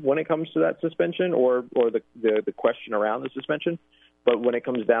come when it comes to that suspension or the question around the suspension. But when it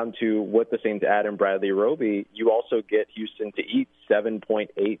comes down to what the Saints add in Bradley Roby, you also get Houston to eat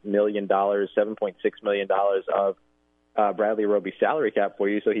 $7.8 million, $7.6 million of Bradley Roby's salary cap for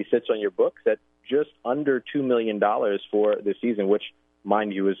you. So he sits on your books at just under $2 million for the season, which,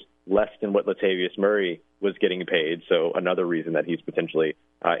 mind you, is less than what Latavius Murray was getting paid. So another reason that he's potentially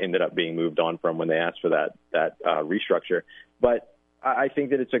ended up being moved on from when they asked for that restructure. But I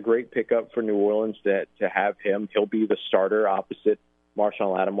think that it's a great pickup for New Orleans to have him. He'll be the starter opposite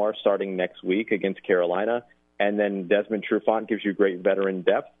Marshawn Lattimore starting next week against Carolina. And then Desmond Trufant gives you great veteran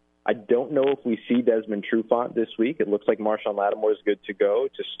depth. I don't know if we see Desmond Trufant this week. It looks like Marshawn Lattimore is good to go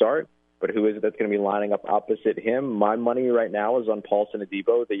to start. But who is it that's going to be lining up opposite him? My money right now is on Paulson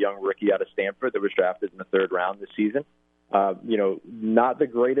Adebo, the young rookie out of Stanford that was drafted in the 3rd round this season. Not the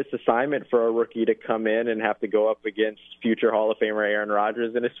greatest assignment for a rookie to come in and have to go up against future Hall of Famer Aaron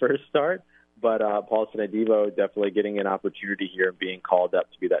Rodgers in his first start. But Paulson Adebo definitely getting an opportunity here and being called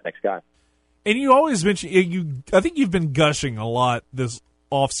up to be that next guy. And you always mention, I think you've been gushing a lot this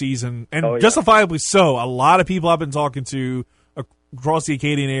offseason, and justifiably so. A lot of people I've been talking to across the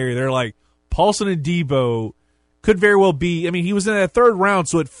Acadian area, they're like, Paulson Adebo could very well be, he was in that 3rd round,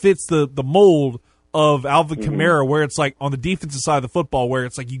 so it fits the mold of Alvin Kamara, where it's like on the defensive side of the football, where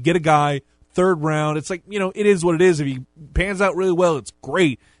it's like you get a guy, 3rd round, it's like, it is what it is. If he pans out really well, it's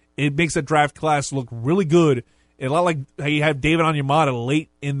great. It makes that draft class look really good. A lot like how you have David Onyemata late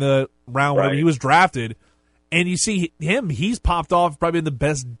in the round when he was drafted, and you see him, he's popped off, probably been the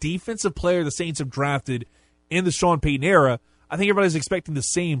best defensive player the Saints have drafted in the Sean Payton era. I think everybody's expecting the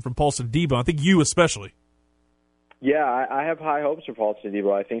same from Paulson Adebo. I think you especially. Yeah, I have high hopes for Paulson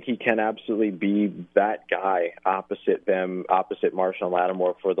Adebo. I think he can absolutely be that guy opposite Marshawn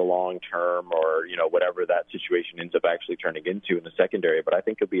Lattimore for the long term, or whatever that situation ends up actually turning into in the secondary. But I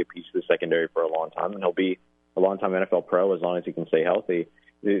think he'll be a piece of the secondary for a long time, and he'll be a long-time NFL pro as long as he can stay healthy.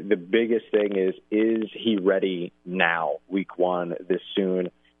 The biggest thing is he ready now, week 1, this soon,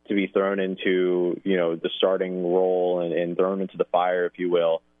 to be thrown into, the starting role and thrown into the fire, if you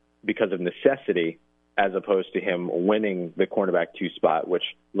will, because of necessity, as opposed to him winning the cornerback 2 spot, which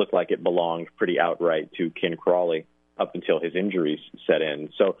looked like it belonged pretty outright to Ken Crawley up until his injuries set in.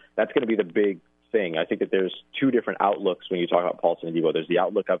 So that's going to be the big thing. I think that there's 2 different outlooks when you talk about Paulson Adebo. There's the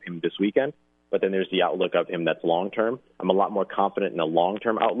outlook of him this weekend, but then there's the outlook of him that's long-term. I'm a lot more confident in the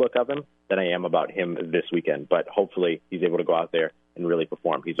long-term outlook of him than I am about him this weekend. But hopefully he's able to go out there and really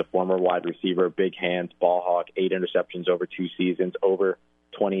perform. He's a former wide receiver, big hands, ball hawk, 8 interceptions over 2 seasons, over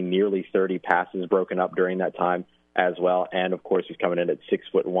 20, nearly 30 passes broken up during that time as well. And, of course, he's coming in at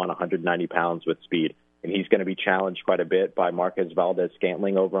 6'1", 190 pounds with speed. And he's going to be challenged quite a bit by Marquez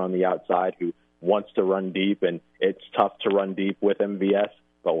Valdez-Scantling over on the outside, who wants to run deep, and it's tough to run deep with MVS.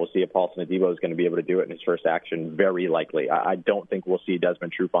 but we'll see if Paulson Adebo is going to be able to do it in his first action. Very likely. I don't think we'll see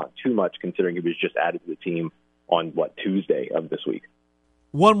Desmond Trufant too much, considering he was just added to the team on, Tuesday of this week.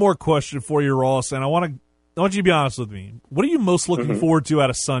 One more question for you, Ross, and I want you to be honest with me. What are you most looking forward to out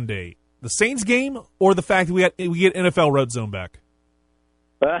of Sunday? The Saints game or the fact that we get NFL Red Zone back?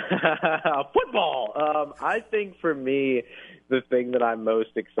 Football. I think for me, the thing that I'm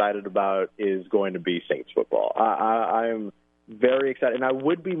most excited about is going to be Saints football. I am very excited, and I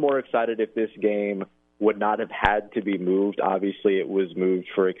would be more excited if this game would not have had to be moved. Obviously, it was moved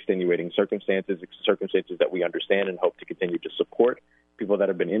for extenuating circumstances that we understand and hope to continue to support people that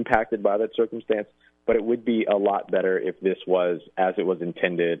have been impacted by that circumstance. But it would be a lot better if this was, as it was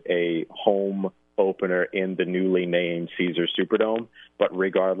intended, a home opener in the newly named Caesars Superdome. But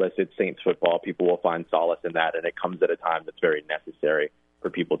regardless, it's Saints football. People will find solace in that, and it comes at a time that's very necessary for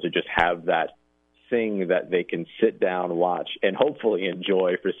people to just have that thing that they can sit down, watch, and hopefully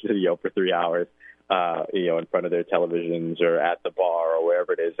enjoy for 3 hours, in front of their televisions or at the bar or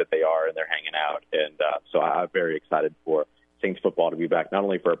wherever it is that they are and they're hanging out. And so I'm very excited for Saints football to be back, not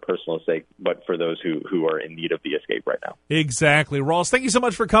only for a personal sake, but for those who are in need of the escape right now. Exactly. Ross, thank you so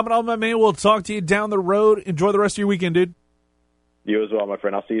much for coming on, my man. We'll talk to you down the road. Enjoy the rest of your weekend, dude. You as well, my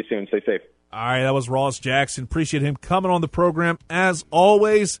friend. I'll see you soon. Stay safe. All right, that was Ross Jackson. Appreciate him coming on the program. As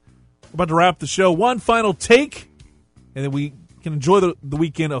always, we're about to wrap the show. One final take, and then we can enjoy the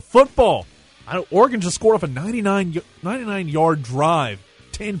weekend of football. Oregon just scored off a 99-yard drive,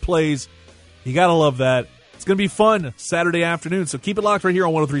 10 plays. You got to love that. It's going to be fun Saturday afternoon, so keep it locked right here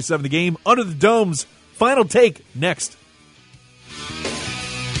on 103.7 The Game. Under the Dome's final take next.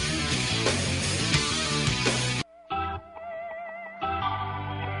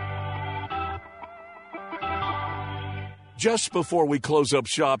 Just before we close up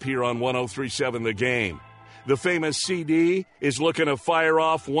shop here on 103.7 The Game, the famous CD is looking to fire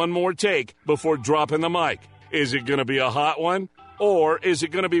off one more take before dropping the mic. Is it going to be a hot one? Or is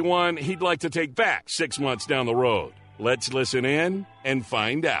it going to be one he'd like to take back 6 months down the road? Let's listen in and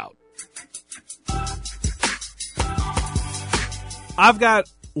find out. I've got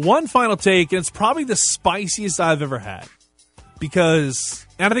one final take, and it's probably the spiciest I've ever had. Because,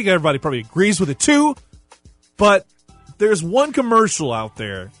 and I think everybody probably agrees with it too, but there's one commercial out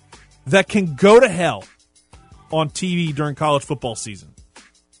there that can go to hell on TV during college football season.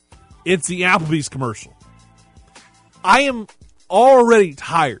 It's the Applebee's commercial. I am already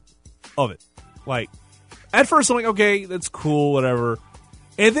tired of it. Like, at first I'm like, okay, that's cool, whatever.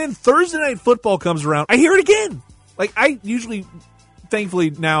 And then Thursday Night Football comes around, I hear it again. Like, I usually, thankfully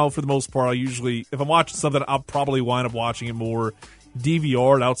now for the most part, if I'm watching something, I'll probably wind up watching it more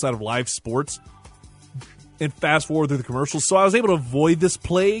DVR'd outside of live sports and fast forward through the commercials. So I was able to avoid this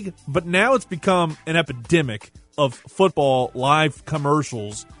plague, but now it's become an epidemic of football live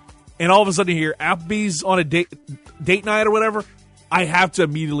commercials. And all of a sudden here, Applebee's on a date night or whatever, I have to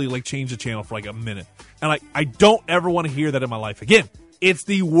immediately change the channel for a minute. And I don't ever want to hear that in my life again. It's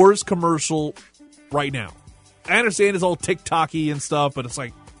the worst commercial right now. I understand it's all TikTok-y and stuff, but it's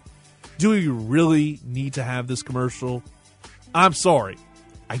like, do you really need to have this commercial? I'm sorry.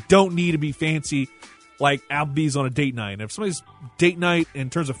 I don't need to be fancy like Applebee's on a date night. And if somebody's date night in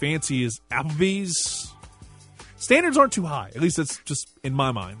terms of fancy is Applebee's, standards aren't too high. At least that's just in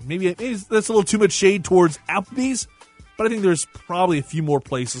my mind. Maybe that's a little too much shade towards Applebee's, but I think there's probably a few more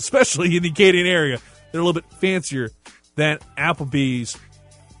places, especially in the Acadian area, that are a little bit fancier than Applebee's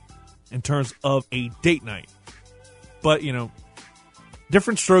in terms of a date night. But,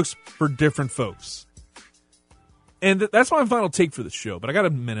 different strokes for different folks. And that's my final take for the show. But I got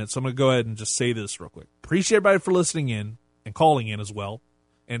a minute, so I'm going to go ahead and just say this real quick. Appreciate everybody for listening in and calling in as well.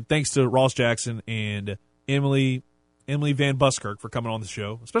 And thanks to Ross Jackson and Emily Van Buskirk for coming on the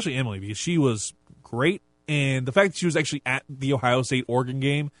show, especially Emily, because she was great. And the fact that she was actually at the Ohio State-Oregon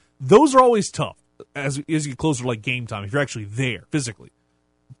game, those are always tough as you get closer to game time, if you're actually there physically.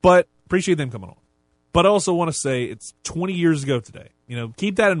 But appreciate them coming on. But I also want to say it's 20 years ago today.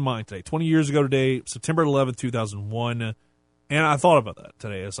 Keep that in mind today. 20 years ago today, September 11th, 2001. And I thought about that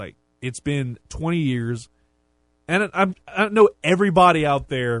today. It's like, it's been 20 years. And I know everybody out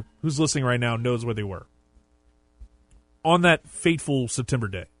there who's listening right now knows where they were. On that fateful September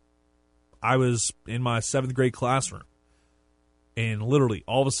day, I was in my 7th grade classroom. And literally,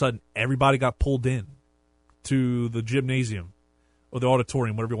 all of a sudden, everybody got pulled in to the gymnasium or the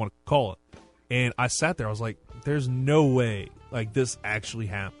auditorium, whatever you want to call it. And I sat there. I was like, there's no way this actually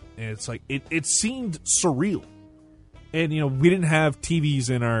happened. And it's like, it seemed surreal. And, we didn't have TVs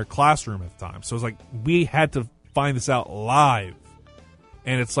in our classroom at the time. So it was like, we had to find this out live.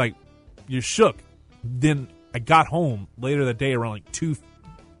 And it's like, you're shook. Then I got home later that day around 2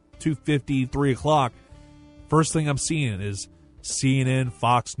 2:50, 3 o'clock, first thing I'm seeing is CNN,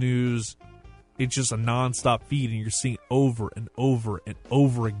 Fox News. It's just a nonstop feed, and you're seeing over and over and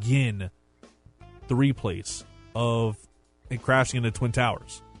over again the replays of it crashing into Twin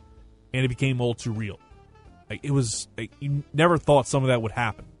Towers. And it became all too real. You never thought some of that would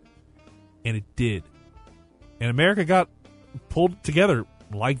happen. And it did. And America got pulled together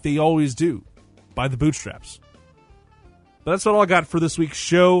like they always do by the bootstraps. But that's all I got for this week's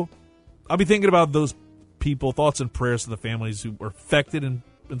show. I'll be thinking about those people, thoughts and prayers to the families who were affected and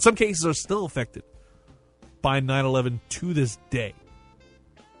in some cases are still affected by 9/11 to this day.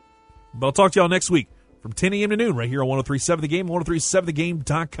 But I'll talk to y'all next week from 10 a.m. to noon right here on 103.7 The Game,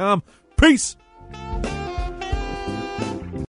 103.7thegame.com. Peace!